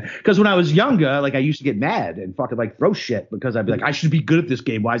mad. Because when I was younger, I used to get mad and fucking throw shit, because I'd be like, I should be good at this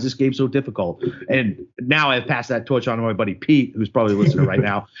game. Why is this game so difficult? And now I've passed that torch on to my buddy Pete, who's probably listening right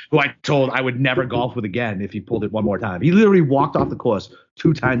now, who I told I would never golf with again if he pulled it one more time. He literally walked off the course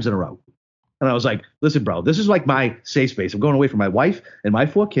 2 times in a row. And I was like, listen, bro, this is like my safe space. I'm going away from my wife and my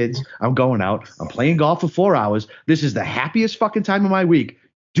 4 kids. I'm going out. I'm playing golf for 4 hours. This is the happiest fucking time of my week.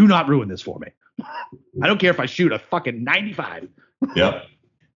 Do not ruin this for me. I don't care if I shoot a fucking 95. Yep.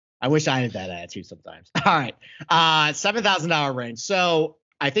 I wish I had that attitude sometimes. All right. $7,000 range. So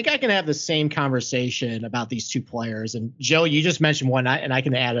I think I can have the same conversation about these two players. And Joe, you just mentioned one, and I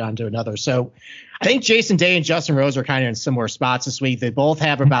can add it on to another. So I think Jason Day and Justin Rose are kind of in similar spots this week. They both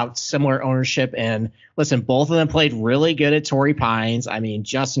have about similar ownership. And listen, both of them played really good at Torrey Pines. I mean,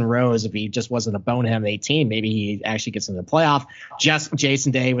 Justin Rose, if he just wasn't a bonehead 18, maybe he actually gets into the playoff.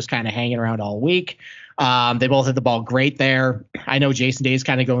 Jason Day was kind of hanging around all week. They both hit the ball great there. I know Jason Day is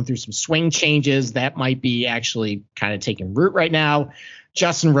kind of going through some swing changes that might be actually kind of taking root right now.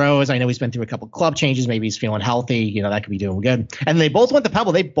 Justin Rose, I know he's been through a couple club changes. Maybe he's feeling healthy. That could be doing good. And they both went to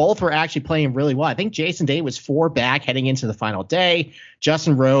Pebble. They both were actually playing really well. I think Jason Day was 4 back heading into the final day.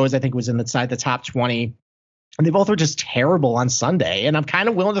 Justin Rose, I think, was inside the top 20. And they both were just terrible on Sunday. And I'm kind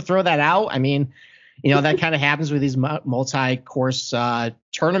of willing to throw that out. I mean, that kind of happens with these multi-course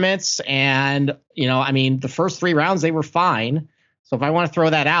tournaments. And, I mean, the first 3 rounds, they were fine. So if I want to throw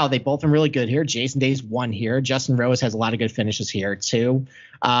that out, they both been really good here. Jason Day's won here. Justin Rose has a lot of good finishes here too.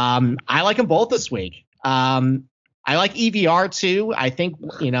 I like them both this week. I like EVR too. I think,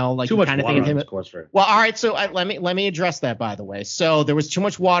 like too much kind of water think of him. Well, all right. So let me address that, by the way. So there was too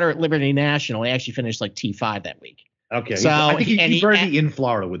much water at Liberty National. He actually finished like T5 that week. Okay. So I think he's already in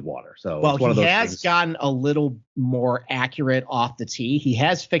Florida with water. So well, it's one of those he has things. gotten a little more accurate off the tee. He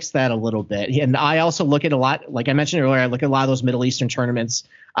has fixed that a little bit. And I also look at a lot, like I mentioned earlier, I look at a lot of those Middle Eastern tournaments.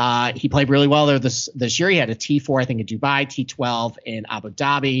 He played really well there this year. He had a T4, I think, in Dubai, T12 in Abu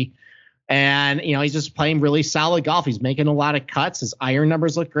Dhabi. And, he's just playing really solid golf. He's making a lot of cuts. His iron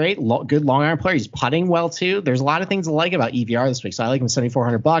numbers look great. Good long iron player. He's putting well, too. There's a lot of things I like about EVR this week. So I like him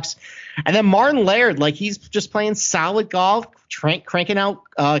 $7,400. And then Martin Laird, like he's just playing solid golf, cranking out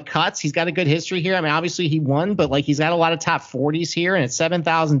cuts. He's got a good history here. I mean, obviously he won, but like he's got a lot of top 40s here. And it's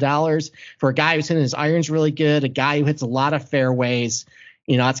 $7,000 for a guy who's hitting his irons really good, a guy who hits a lot of fairways.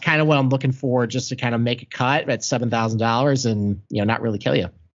 That's kind of what I'm looking for, just to kind of make a cut at $7,000 and, not really kill you.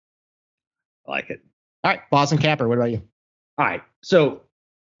 I like it. All right, Boston Capper, what about you? All right, so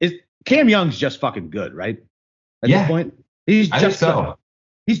Cam Young's just fucking good, right? At this point, he's just I think so. Good.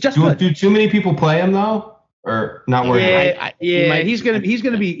 He's just good. Do too many people play him though, or not worried? He's gonna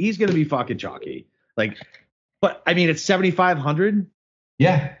be fucking chalky. Like, but I mean, it's 7,500.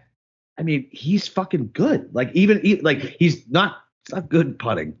 Yeah. I mean, he's fucking good. Like he's not good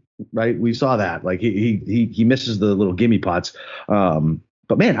putting, right? We saw that. Like he misses the little gimme putts.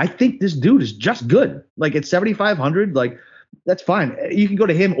 But man, I think this dude is just good. Like at 7,500, like that's fine. You can go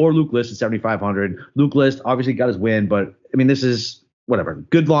to him or Luke List at 7,500. Luke List obviously got his win, but I mean, this is whatever.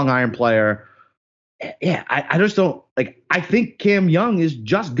 Good long iron player. Yeah, I just don't like. I think Cam Young is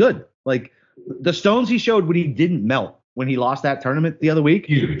just good. Like the stones he showed when he didn't melt when he lost that tournament the other week.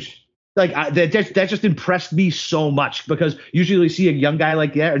 Huge. Like that just impressed me so much, because usually you see a young guy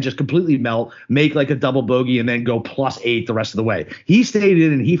like that and just completely melt, make like a double bogey, and then go +8 the rest of the way. He stayed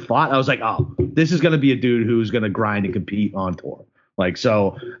in and he fought. I was like, oh, this is going to be a dude who's going to grind and compete on tour. Like,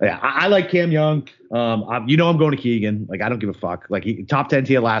 so yeah, I like Cam Young. I'm going to Keegan. Like, I don't give a fuck. Like, he top 10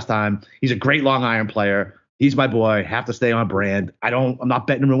 tier last time. He's a great long iron player. He's my boy. Have to stay on brand. I'm not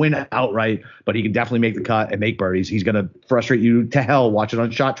betting him to win outright, but he can definitely make the cut and make birdies. He's going to frustrate you to hell watching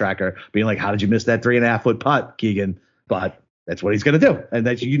on Shot Tracker, being like, how did you miss that 3.5 foot putt, Keegan? But that's what he's going to do. And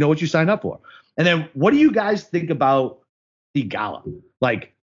that's, what you signed up for. And then what do you guys think about the Gala?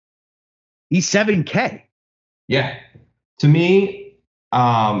 Like, he's $7K. Yeah. To me,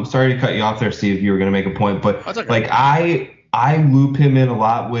 sorry to cut you off there, Steve. You were going to make a point, but okay. Like I loop him in a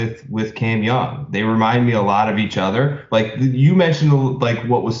lot with Cam Young. They remind me a lot of each other. Like you mentioned, like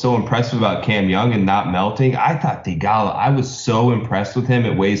what was so impressive about Cam Young and not melting. I thought Theegala, I was so impressed with him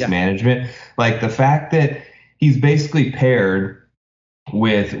at Waste Management. Like the fact that he's basically paired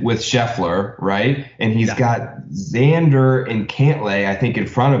with Scheffler, right? And he's got Xander and Cantlay, I think, in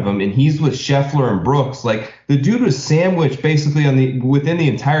front of him, and he's with Scheffler and Brooks. Like the dude was sandwiched basically within the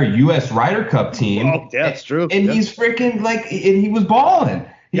entire U.S. Ryder Cup team. Oh, yeah, that's true. And he's freaking and he was balling.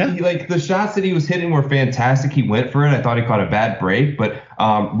 He, like the shots that he was hitting were fantastic. He went for it. I thought he caught a bad break, but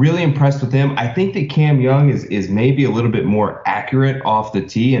really impressed with him. I think that Cam Young is maybe a little bit more accurate off the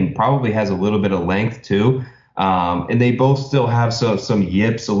tee and probably has a little bit of length too. And they both still have some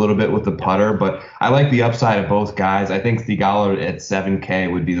yips a little bit with the putter, but I like the upside of both guys. I think Theegala at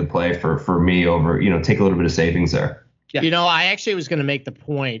 7K would be the play for me over, take a little bit of savings there. Yeah. I actually was going to make the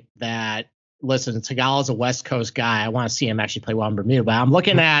point that listen, Tagala's a West Coast guy. I want to see him actually play well in Bermuda, but I'm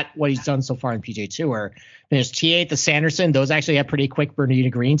looking at what he's done so far in PGA Tour. There's T8, the Sanderson. Those actually have pretty quick Bermuda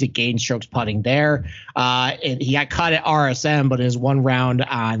greens. He gained strokes putting there. And he got cut at RSM, but in his one round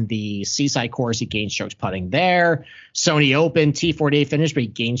on the Seaside course, he gained strokes putting there. Sony Open, T48 finish, but he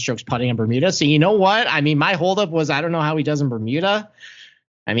gained strokes putting in Bermuda. So you know what? I mean, my holdup was I don't know how he does in Bermuda.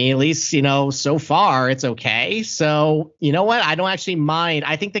 I mean, at least, so far it's okay. So, you know what? I don't actually mind.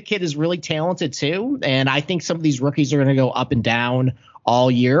 I think the kid is really talented too. And I think some of these rookies are going to go up and down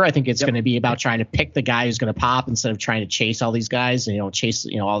all year. I think it's going to be about trying to pick the guy who's going to pop instead of trying to chase all these guys and, chase,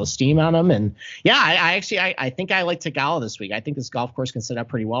 all the steam on them. And yeah, I think I like Tagala this week. I think this golf course can set up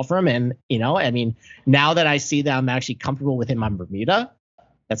pretty well for him. And, I mean, now that I see that I'm actually comfortable with him on Bermuda,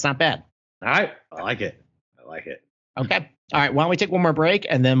 that's not bad. All right. I like it. Okay. All right. Why don't we take one more break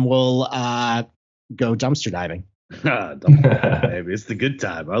and then we'll go dumpster diving. Baby, it's the good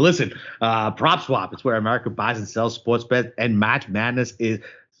time. Listen, Prop Swap. It's where America buys and sells sports bets, and Match Madness is,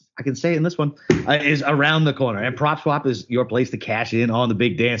 I can say it in this one, is around the corner. And Prop Swap is your place to cash in on the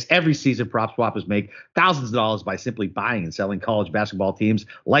big dance. Every season, Prop Swappers make thousands of dollars by simply buying and selling college basketball teams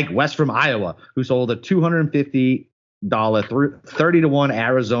like West from Iowa, who sold a $250 30-1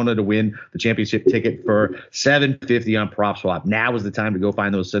 Arizona to win the championship ticket for $750 on Prop Swap. Now is the time to go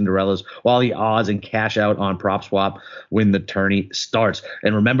find those Cinderellas while the odds and cash out on Prop Swap when the tourney starts.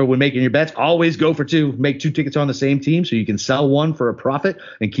 And remember, when making your bets, always go for two. Make two tickets on the same team so you can sell one for a profit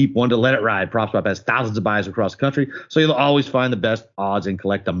and keep one to let it ride. Prop Swap has thousands of buyers across the country, so you'll always find the best odds and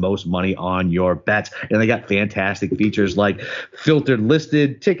collect the most money on your bets. And they got fantastic features like filtered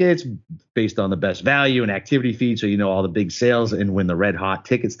listed tickets based on the best value and activity feed, so all the big sales and when the red hot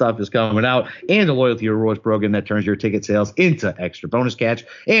ticket stuff is coming out, and a loyalty rewards program that turns your ticket sales into extra bonus cash,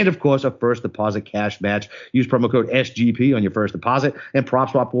 and of course a first deposit cash match. Use promo code SGP on your first deposit, and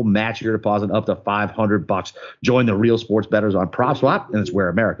PropSwap will match your deposit up to $500. Join the real sports bettors on PropSwap, and it's where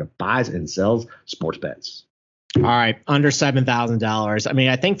America buys and sells sports bets. All right, under $7,000. I mean,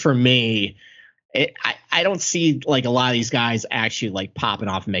 I think for me, I don't see like a lot of these guys actually like popping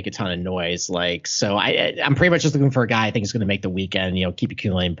off and make a ton of noise. So I'm pretty much just looking for a guy I think is going to make the weekend, keep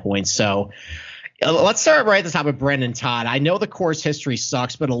accumulating points. So let's start right at the top with Brendan Todd. I know the course history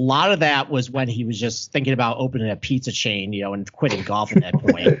sucks, but a lot of that was when he was just thinking about opening a pizza chain, and quitting golf at that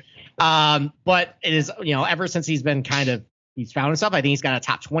point. But it is, ever since he's been he's found himself. I think he's got a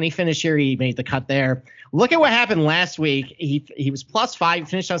top 20 finish here. He made the cut there. Look at what happened last week. He was +5,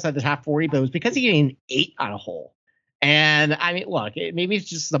 finished outside the top 40, but it was because he gained 8 on a hole. And I mean, look, maybe it's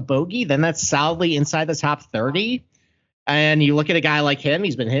just a bogey. Then that's solidly inside the top 30. And you look at a guy like him,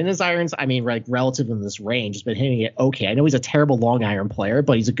 he's been hitting his irons. I mean, like relative in this range, he's been hitting it okay. I know he's a terrible long iron player,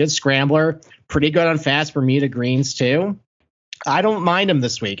 but he's a good scrambler, pretty good on fast Bermuda greens too. I don't mind him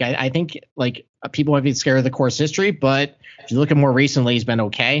this week. I think like people might be scared of the course history, but if you look at more recently, he's been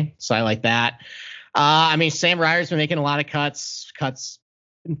okay. So I like that. I mean, Sam Ryder's been making a lot of cuts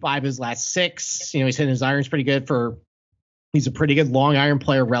in 5 of his last 6. He's hitting his irons pretty good he's a pretty good long iron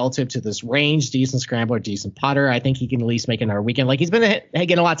player relative to this range, decent scrambler, decent putter. I think he can at least make another weekend. Like he's been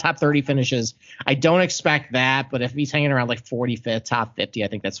getting a lot of top 30 finishes. I don't expect that, but if he's hanging around like 45th, top 50, I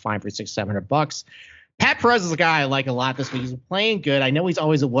think that's fine for $600-700. Pat Perez is a guy I like a lot this week. He's playing good. I know he's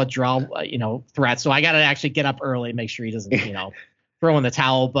always a withdrawal, threat. So I got to actually get up early and make sure he doesn't, throw in the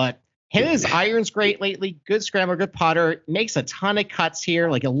towel. But his iron's great lately. Good scrambler, good putter. Makes a ton of cuts here.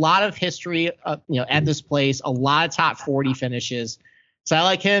 Like a lot of history, at this place. A lot of top 40 finishes. So I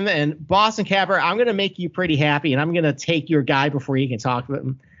like him. And Boston Capper, I'm going to make you pretty happy, and I'm going to take your guy before you can talk about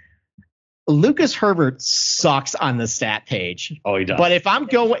him. Lucas Herbert sucks on the stat page. Oh, he does. But if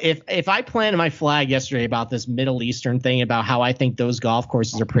I planted my flag yesterday about this Middle Eastern thing, about how I think those golf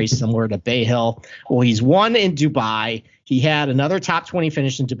courses are pretty similar to Bay Hill. Well, he's won in Dubai. He had another top 20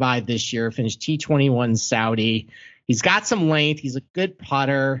 finish in Dubai this year, finished T21 Saudi. He's got some length. He's a good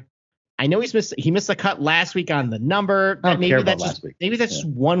putter. I know he missed a cut last week on the number. Maybe that's just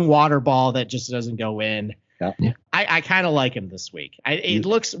one water ball that just doesn't go in. Yeah. I kind of like him this week. It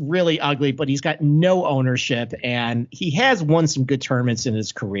looks really ugly, but he's got no ownership, and he has won some good tournaments in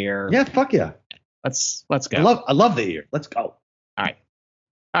his career. Yeah, fuck yeah. Let's go. I love the year. Let's go. All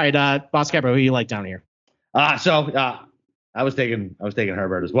right. Boss Capper, who do you like down here? I was taking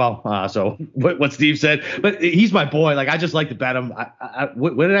Herbert as well. So what Steve said, but he's my boy. Like I just like to bet him.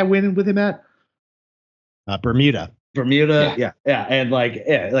 Where did I win with him at? Bermuda. Yeah. And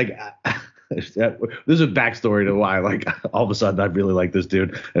this is a backstory to why, all of a sudden I really like this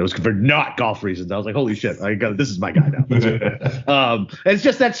dude. And it was for not golf reasons. I was like, holy shit, this is my guy now. And it's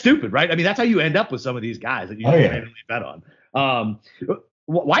just that stupid, right? I mean, that's how you end up with some of these guys that you randomly bet on.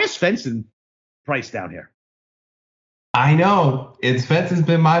 Why is Svensson price down here? I know. Spence has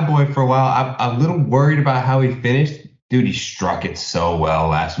been my boy for a while. I'm a little worried about how he finished. Dude, he struck it so well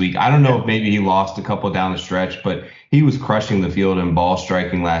last week. I don't know if maybe he lost a couple down the stretch, but he was crushing the field in ball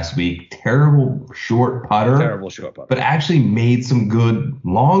striking last week. Terrible short putter. But actually made some good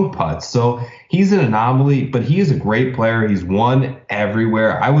long putts. So he's an anomaly, but he is a great player. He's won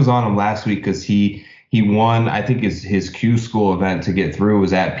everywhere. I was on him last week because he won, I think his Q school event to get through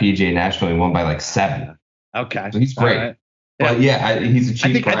was at PGA National. He won by like 7. Okay. So he's great. Right. But he's a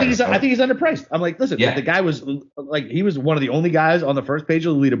cheap I think he's underpriced. I'm like, listen, the guy was like, he was one of the only guys on the first page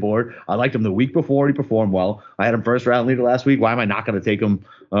of the leaderboard. I liked him the week before. He performed well. I had him first round leader last week. Why am I not going to take him?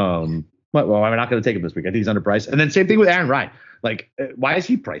 Why am I not going to take him this week? I think he's underpriced. And then same thing with Aaron Ryan. Like, why is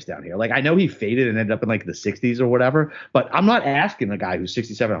he priced down here? Like, I know he faded and ended up in like the 60s or whatever, but I'm not asking a guy who's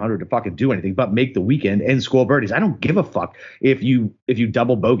 6,700 to fucking do anything but make the weekend and score birdies. I don't give a fuck if you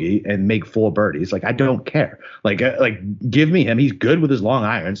double bogey and make 4 birdies. Like, I don't care. Like give me him. He's good with his long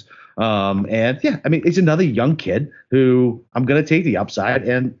irons. And yeah, I mean, it's another young kid who I'm gonna take the upside.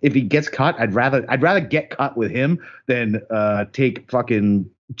 And if he gets cut, I'd rather get cut with him than take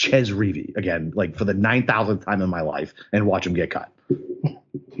fucking Ches Reavie again, like for the 9,000th time in my life, and watch him get cut.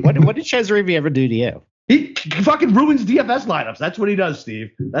 What did Ches Reavie ever do to you? He fucking ruins DFS lineups. That's what he does,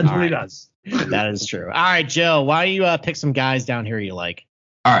 Steve. That's what he does. That is true. All right, Joe, why don't you pick some guys down here you like?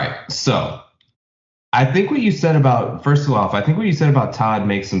 All right, so I think what you said about, first of all, I think what you said about Todd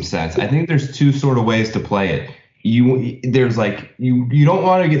makes some sense. I think there's 2 sort of ways to play it. You don't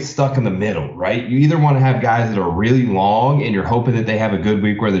want to get stuck in the middle, right? You either want to have guys that are really long and you're hoping that they have a good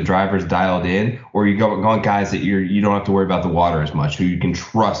week where the driver's dialed in, or you go on guys that you don't have to worry about the water as much, who you can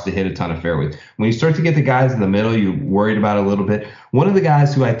trust to hit a ton of fairways. When you start to get the guys in the middle, you're worried about it a little bit. One of the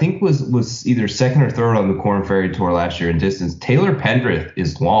guys who I think was either second or third on the Korn Ferry Tour last year in distance, Taylor Pendrith,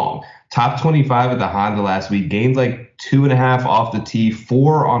 is long. Top 25 at the Honda last week, gained like 2.5 off the tee,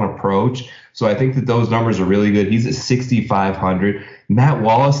 4 on approach. So I think that those numbers are really good. He's at 6,500. Matt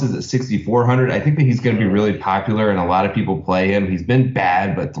Wallace is at 6,400. I think that he's going to be really popular, and a lot of people play him. He's been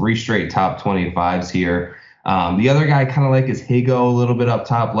bad, but 3 straight top 25s here. The other guy I kind of like is Higo, a little bit up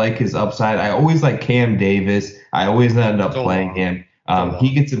top, like his upside. I always like Cam Davis. I always end up playing him.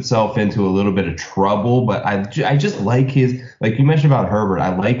 He gets himself into a little bit of trouble, but I just like his, like you mentioned about Herbert,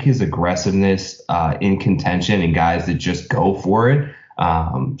 I like his aggressiveness in contention and guys that just go for it.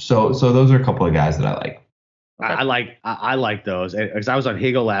 So those are a couple of guys that I like. I like those because I was on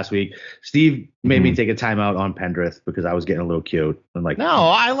Higo last week. Steve made me take a timeout on Pendrith because I was getting a little cute. I'm like, no,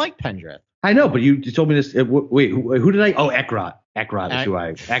 I like Pendrith. I know, but you told me this. Wait, who did I? Oh, Ekrot. Ekrot is who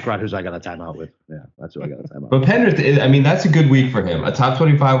I got a timeout with. Yeah, that's who I got a timeout. But Pendrith, I mean, that's a good week for him. A top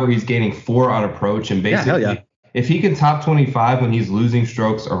 25 where he's gaining 4 on approach, and basically, if he can top 25 when he's losing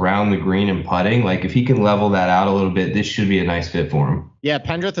strokes around the green and putting, like if he can level that out a little bit, this should be a nice fit for him. Yeah,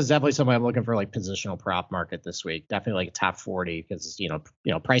 Pendrith is definitely somebody I'm looking for, like positional prop market this week. Definitely like a top 40 because you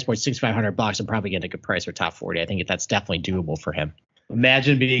know price point $6,500. I'm probably getting a good price for top 40. I think that's definitely doable for him.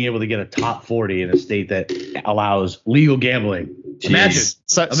 Imagine being able to get a top 40 in a state that allows legal gambling. Jeez.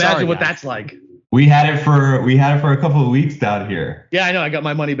 Imagine what that's like. We had it for a couple of weeks down here. Yeah, I know. I got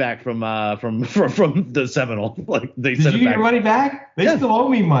my money back from the Seminole. Like they Did sent you it get back. your money back? They still owe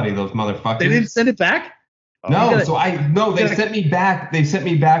me money, those motherfuckers. They didn't send it back? No, they sent me back. They sent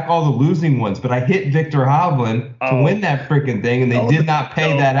me back all the losing ones, but I hit Victor Hovland to win that freaking thing, and they did not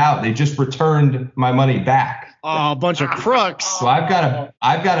pay that out. They just returned my money back. Oh, a bunch of crooks. So I've got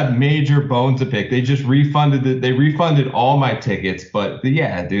a major bone to pick. They just refunded it. They refunded all my tickets, but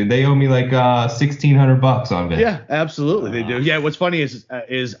yeah, dude, they owe me like $1,600 on it. Yeah, absolutely, they do. Yeah, what's funny is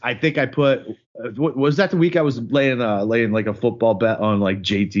I think I put was that the week I was laying like a football bet on like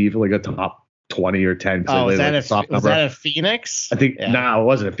JT for like a top 20 or 10. Oh, was that a Phoenix? I think no, it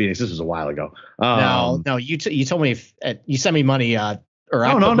wasn't a Phoenix. This was a while ago. No, you told me you sent me money.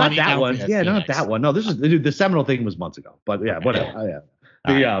 No, not that one. Yeah, not that one. No, this is the Seminole thing was months ago. But yeah, whatever.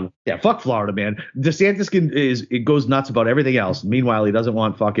 Yeah. Fuck Florida, man. DeSantis it goes nuts about everything else. Meanwhile, he doesn't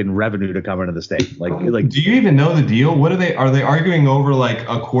want fucking revenue to come into the state. Like, do you even know the deal? What are they arguing over like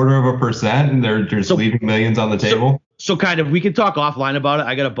 1/4%, and they're just leaving millions on the table? So kind of, we can talk offline about it.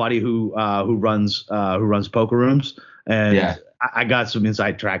 I got a buddy who runs poker rooms, and I got some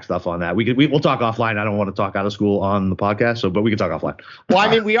inside track stuff on that. We'll talk offline. I don't want to talk out of school on the podcast, but we can talk offline. Well, I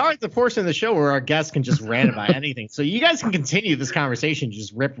mean, we are at the portion of the show where our guests can just rant about anything. So you guys can continue this conversation.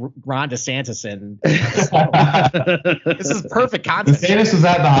 Just rip Ron DeSantis in. This is perfect content. DeSantis was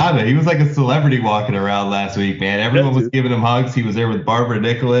at the Honda. He was like a celebrity walking around last week, man. Everyone was giving him hugs. He was there with Barbara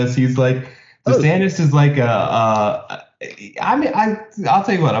Nicholas. He's like, DeSantis is like I mean, I'll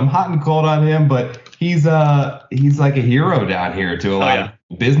tell you what, I'm hot and cold on him, but he's like a hero down here to a lot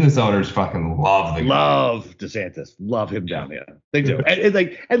of business owners. Fucking love the guy. Love DeSantis, love him down here. They do,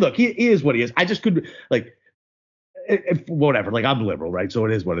 and look, he is what he is. I just couldn't like. Whatever, like I'm liberal, right? So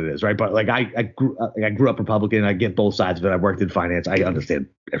it is what it is, right? But like I grew up Republican. I get both sides of it. I worked in finance. I understand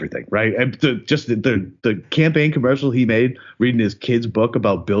everything, right? And the campaign commercial he made, reading his kid's book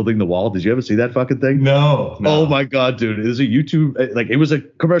about building the wall. Did you ever see that fucking thing? No. Oh my god, dude! It was a YouTube, like it was a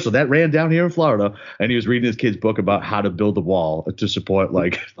commercial that ran down here in Florida, and he was reading his kid's book about how to build the wall to support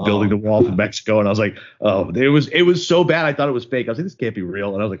like building the wall from Mexico. And I was like, oh, it was so bad. I thought it was fake. I was like, this can't be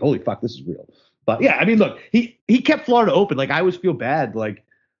real. And I was like, holy fuck, this is real. But yeah, I mean, look, he kept Florida open. Like I always feel bad, like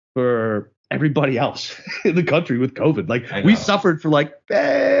for everybody else in the country with COVID. Like we suffered for like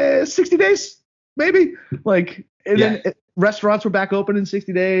 60 days, maybe. Like and then restaurants were back open in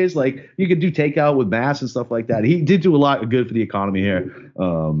 60 days. Like you could do takeout with masks and stuff like that. He did do a lot of good for the economy here.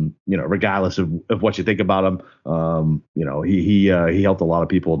 Regardless of what you think about him, he helped a lot of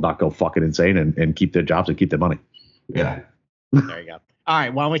people not go fucking insane and keep their jobs and keep their money. Yeah. There you go. All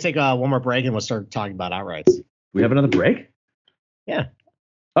right, why don't we take one more break and we'll start talking about outrights. We have another break? Yeah.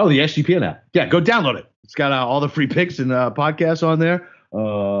 Oh, the SGPN app. Yeah, go download it. It's got all the free picks and podcasts on there.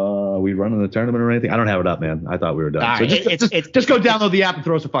 We running the tournament or anything? I don't have it up, man. I thought we were done. All so right, just go download the app and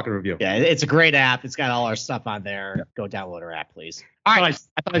throw us a fucking review. Yeah, it's a great app. It's got all our stuff on there. Yeah. Go download our app, please. All right.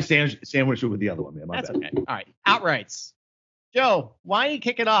 I thought I sandwiched it with the other one, man. That's okay. All right, outrights. Joe, why don't you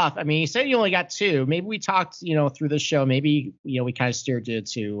kick it off? I mean, you said you only got two. Maybe we talked, through this show. Maybe, we kind of steered you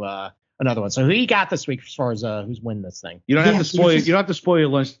to another one. So who you got this week as far as who's winning this thing? You don't have to spoil. You don't have to spoil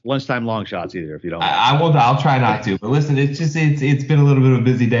your lunchtime long shots either if you don't. I won't. I'll try not to. But listen, it's been a little bit of a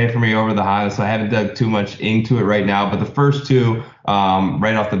busy day for me over the highlights, so I haven't dug too much into it right now. But the first two,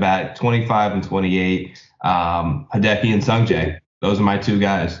 right off the bat, 25 and 28, Hideki and Sungjae. Those are my two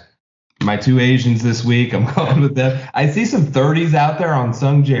guys. My two Asians this week, I'm going with them. I see some 30s out there on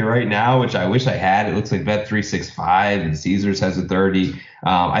Sungjae right now, which I wish I had. It looks like Bet365 and Caesars has a 30.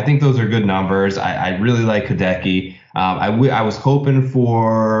 I think those are good numbers. I really like Hideki. I was hoping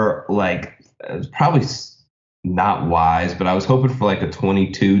for probably not wise, but I was hoping for like a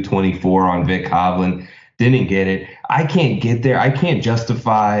 22, 24 on Vic Hovland. Didn't get it. I can't get there. I can't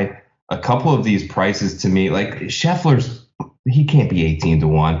justify a couple of these prices to me. Like Scheffler's, he can't be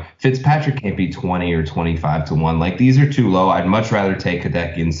 18-1. Fitzpatrick can't be 20 or 25-1. Like these are too low. I'd much rather take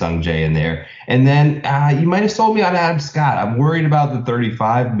Hideki and Sungjae in there. And then you might have sold me on Adam Scott. I'm worried about the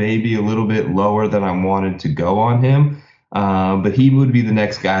 35, maybe a little bit lower than I wanted to go on him. But he would be the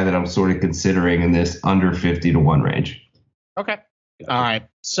next guy that I'm sort of considering in this under 50-1 range. Okay. All right.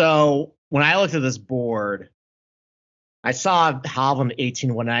 So when I looked at this board, I saw Hovland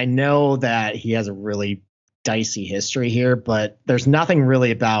 18-1. I know that he has a really dicey history here, but there's nothing really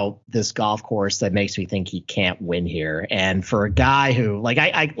about this golf course that makes me think he can't win here. And for a guy who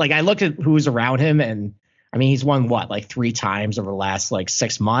I looked at who's around him, and I mean he's won like 3 times over the last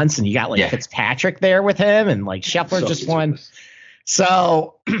 6 months, and you got Fitzpatrick there with him, and Scheffler just won.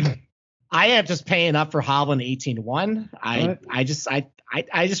 So I am just paying up for Hovland 18-1. I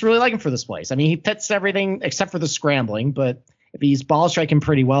just really like him for this place. I mean, he fits everything except for the scrambling, but if he's ball striking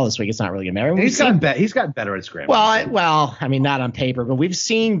pretty well this week, it's not really gonna matter. He's gotten better at scrambling. Well, I mean, not on paper, but we've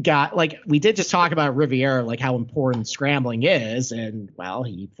seen we did just talk about Riviera, how important scrambling is, and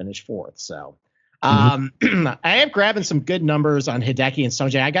he finished 4th. So I am grabbing some good numbers on Hideki and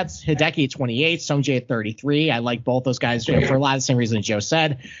Sungjae. I got Hideki at 28, Sungjae at 33. I like both those guys for a lot of the same reason Joe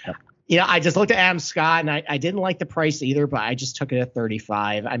said. Yep. I just looked at Adam Scott, and I didn't like the price either, but I just took it at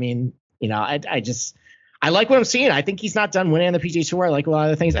 35. I mean, I like what I'm seeing. I think he's not done winning on the PGA Tour. I like a lot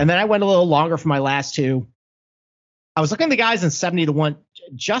of the things. And then I went a little longer for my last two. I was looking at the guys in 70-1.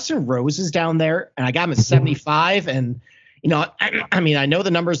 Justin Rose is down there, and I got him at 75. And, I mean, I know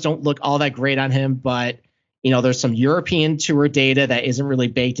the numbers don't look all that great on him, but, there's some European Tour data that isn't really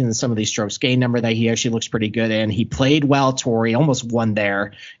baked into some of these strokes gain number that he actually looks pretty good in. He played well, Torrey, almost won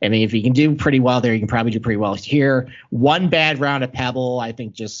there. I mean, if he can do pretty well there, he can probably do pretty well here. One bad round at Pebble, I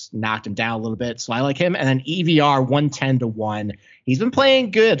think, just knocked him down a little bit. So I like him. And then EVR 110-1. He's been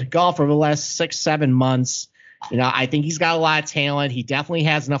playing good golf over the last 6-7 months. I think he's got a lot of talent. He definitely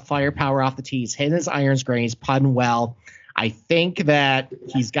has enough firepower off the tee. He's hitting his irons great. He's putting well. I think that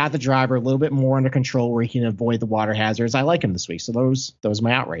he's got the driver a little bit more under control where he can avoid the water hazards. I like him this week. So those are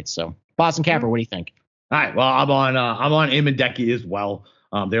my outrights. So Boston Capper, what do you think? All right. Well, I'm on him and Hideki as well.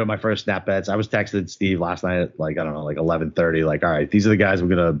 They were my first snap bets. I was texting Steve last night at 11:30. All right, these are the guys we're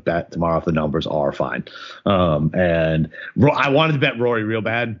gonna bet tomorrow if the numbers are fine. And I wanted to bet Rory real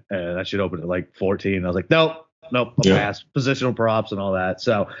bad, and that should open at 14. I was like, nope. I'll pass. Positional props and all that.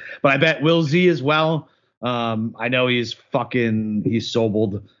 So, but I bet Will Z as well. I know he's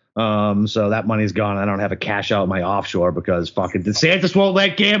sobled. So that money's gone. I don't have a cash out my offshore because fucking DeSantis won't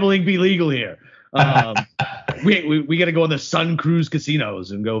let gambling be legal here. We got to go on the Sun Cruise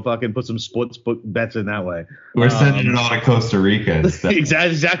casinos and go fucking put some sports bets in that way. We're sending it all to Costa Rica instead.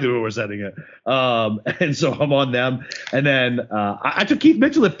 exactly where we're sending it. And so I'm on them. And then I took Keith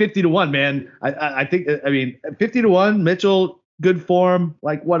Mitchell at 50-1, man. I think 50-1, Mitchell, good form,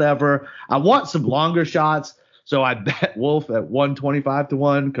 like whatever. I want some longer shots. So I bet Wolf at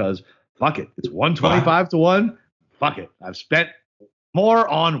 125-1 because fuck it. It's 125-1. Fuck it. I've spent more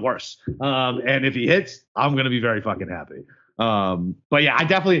on worse. And if he hits, I'm going to be very fucking happy. But yeah, I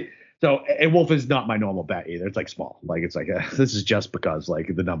definitely. So Wolf is not my normal bet either. It's like small. Like it's like this is just because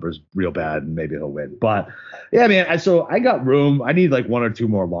like the number's real bad and maybe he'll win. But yeah, man. So I got room. I need like one or two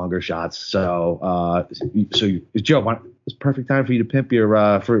more longer shots. So Joe, it's perfect time for you to pimp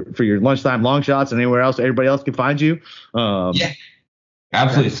your for your lunchtime long shots and anywhere else everybody else can find you. Yeah,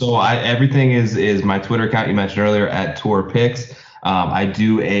 absolutely. So everything is my Twitter account you mentioned earlier at Tour Picks. I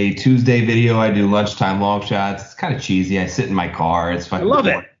do a Tuesday video. I do lunchtime long shots. It's kind of cheesy. I sit in my car. It's fucking. I love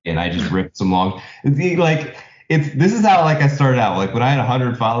it. And I just rip some long. This is how I started out. Like when I had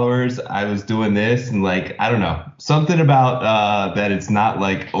 100 followers, I was doing this and I don't know, something about that. It's not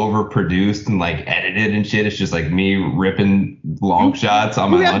overproduced and edited and shit. It's just me ripping long shots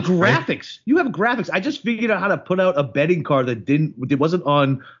on my lunch break. You have graphics. I just figured out how to put out a betting card it wasn't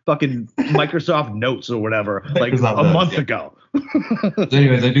on fucking Microsoft Notes or whatever a month ago. So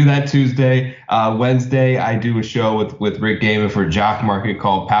anyways, I do that Tuesday. Wednesday, I do a show with Rick Gaiman for Jock Market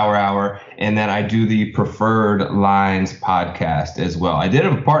called Power Hour. And then I do the Preferred Lines podcast as well. I did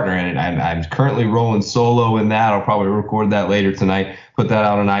have a partner in it. I'm currently rolling solo in that. I'll probably record that later tonight, put that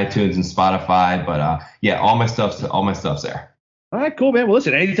out on iTunes and Spotify. But yeah, all my stuff's there. All right, cool, man. Well,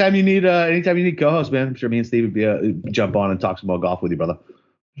 listen, anytime you need co-host, man, I'm sure me and Steve would jump on and talk some more golf with you, brother.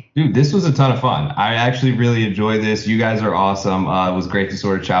 Dude, this was a ton of fun. I actually really enjoyed this. You guys are awesome. It was great to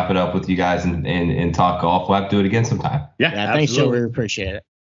sort of chop it up with you guys and talk golf. We'll have to do it again sometime. Yeah, thanks, Joe. We appreciate it.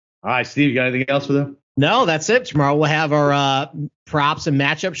 All right, Steve, you got anything else for them? No, that's it. Tomorrow we'll have our props and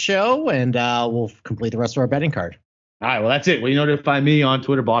matchup show, and we'll complete the rest of our betting card. All right, well, that's it. Well, you know where to find me on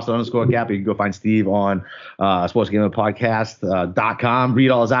Twitter, Boston_Cap. You can go find Steve on sportsgamblingpodcast.com.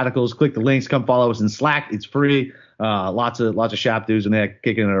 Read all his articles. Click the links. Come follow us in Slack. It's free. Lots of shop dudes in there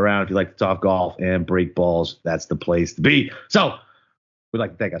kicking it around. If you like to talk golf and break balls, that's the place to be. So we'd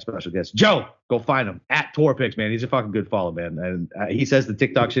like to thank our special guest, Joe. Go find him at Tour Picks, man. He's a fucking good follow, man. And he says the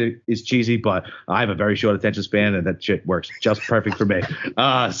TikTok shit is cheesy, but I have a very short attention span, and that shit works just perfect for me.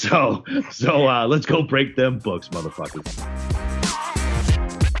 So let's go break them books, motherfuckers.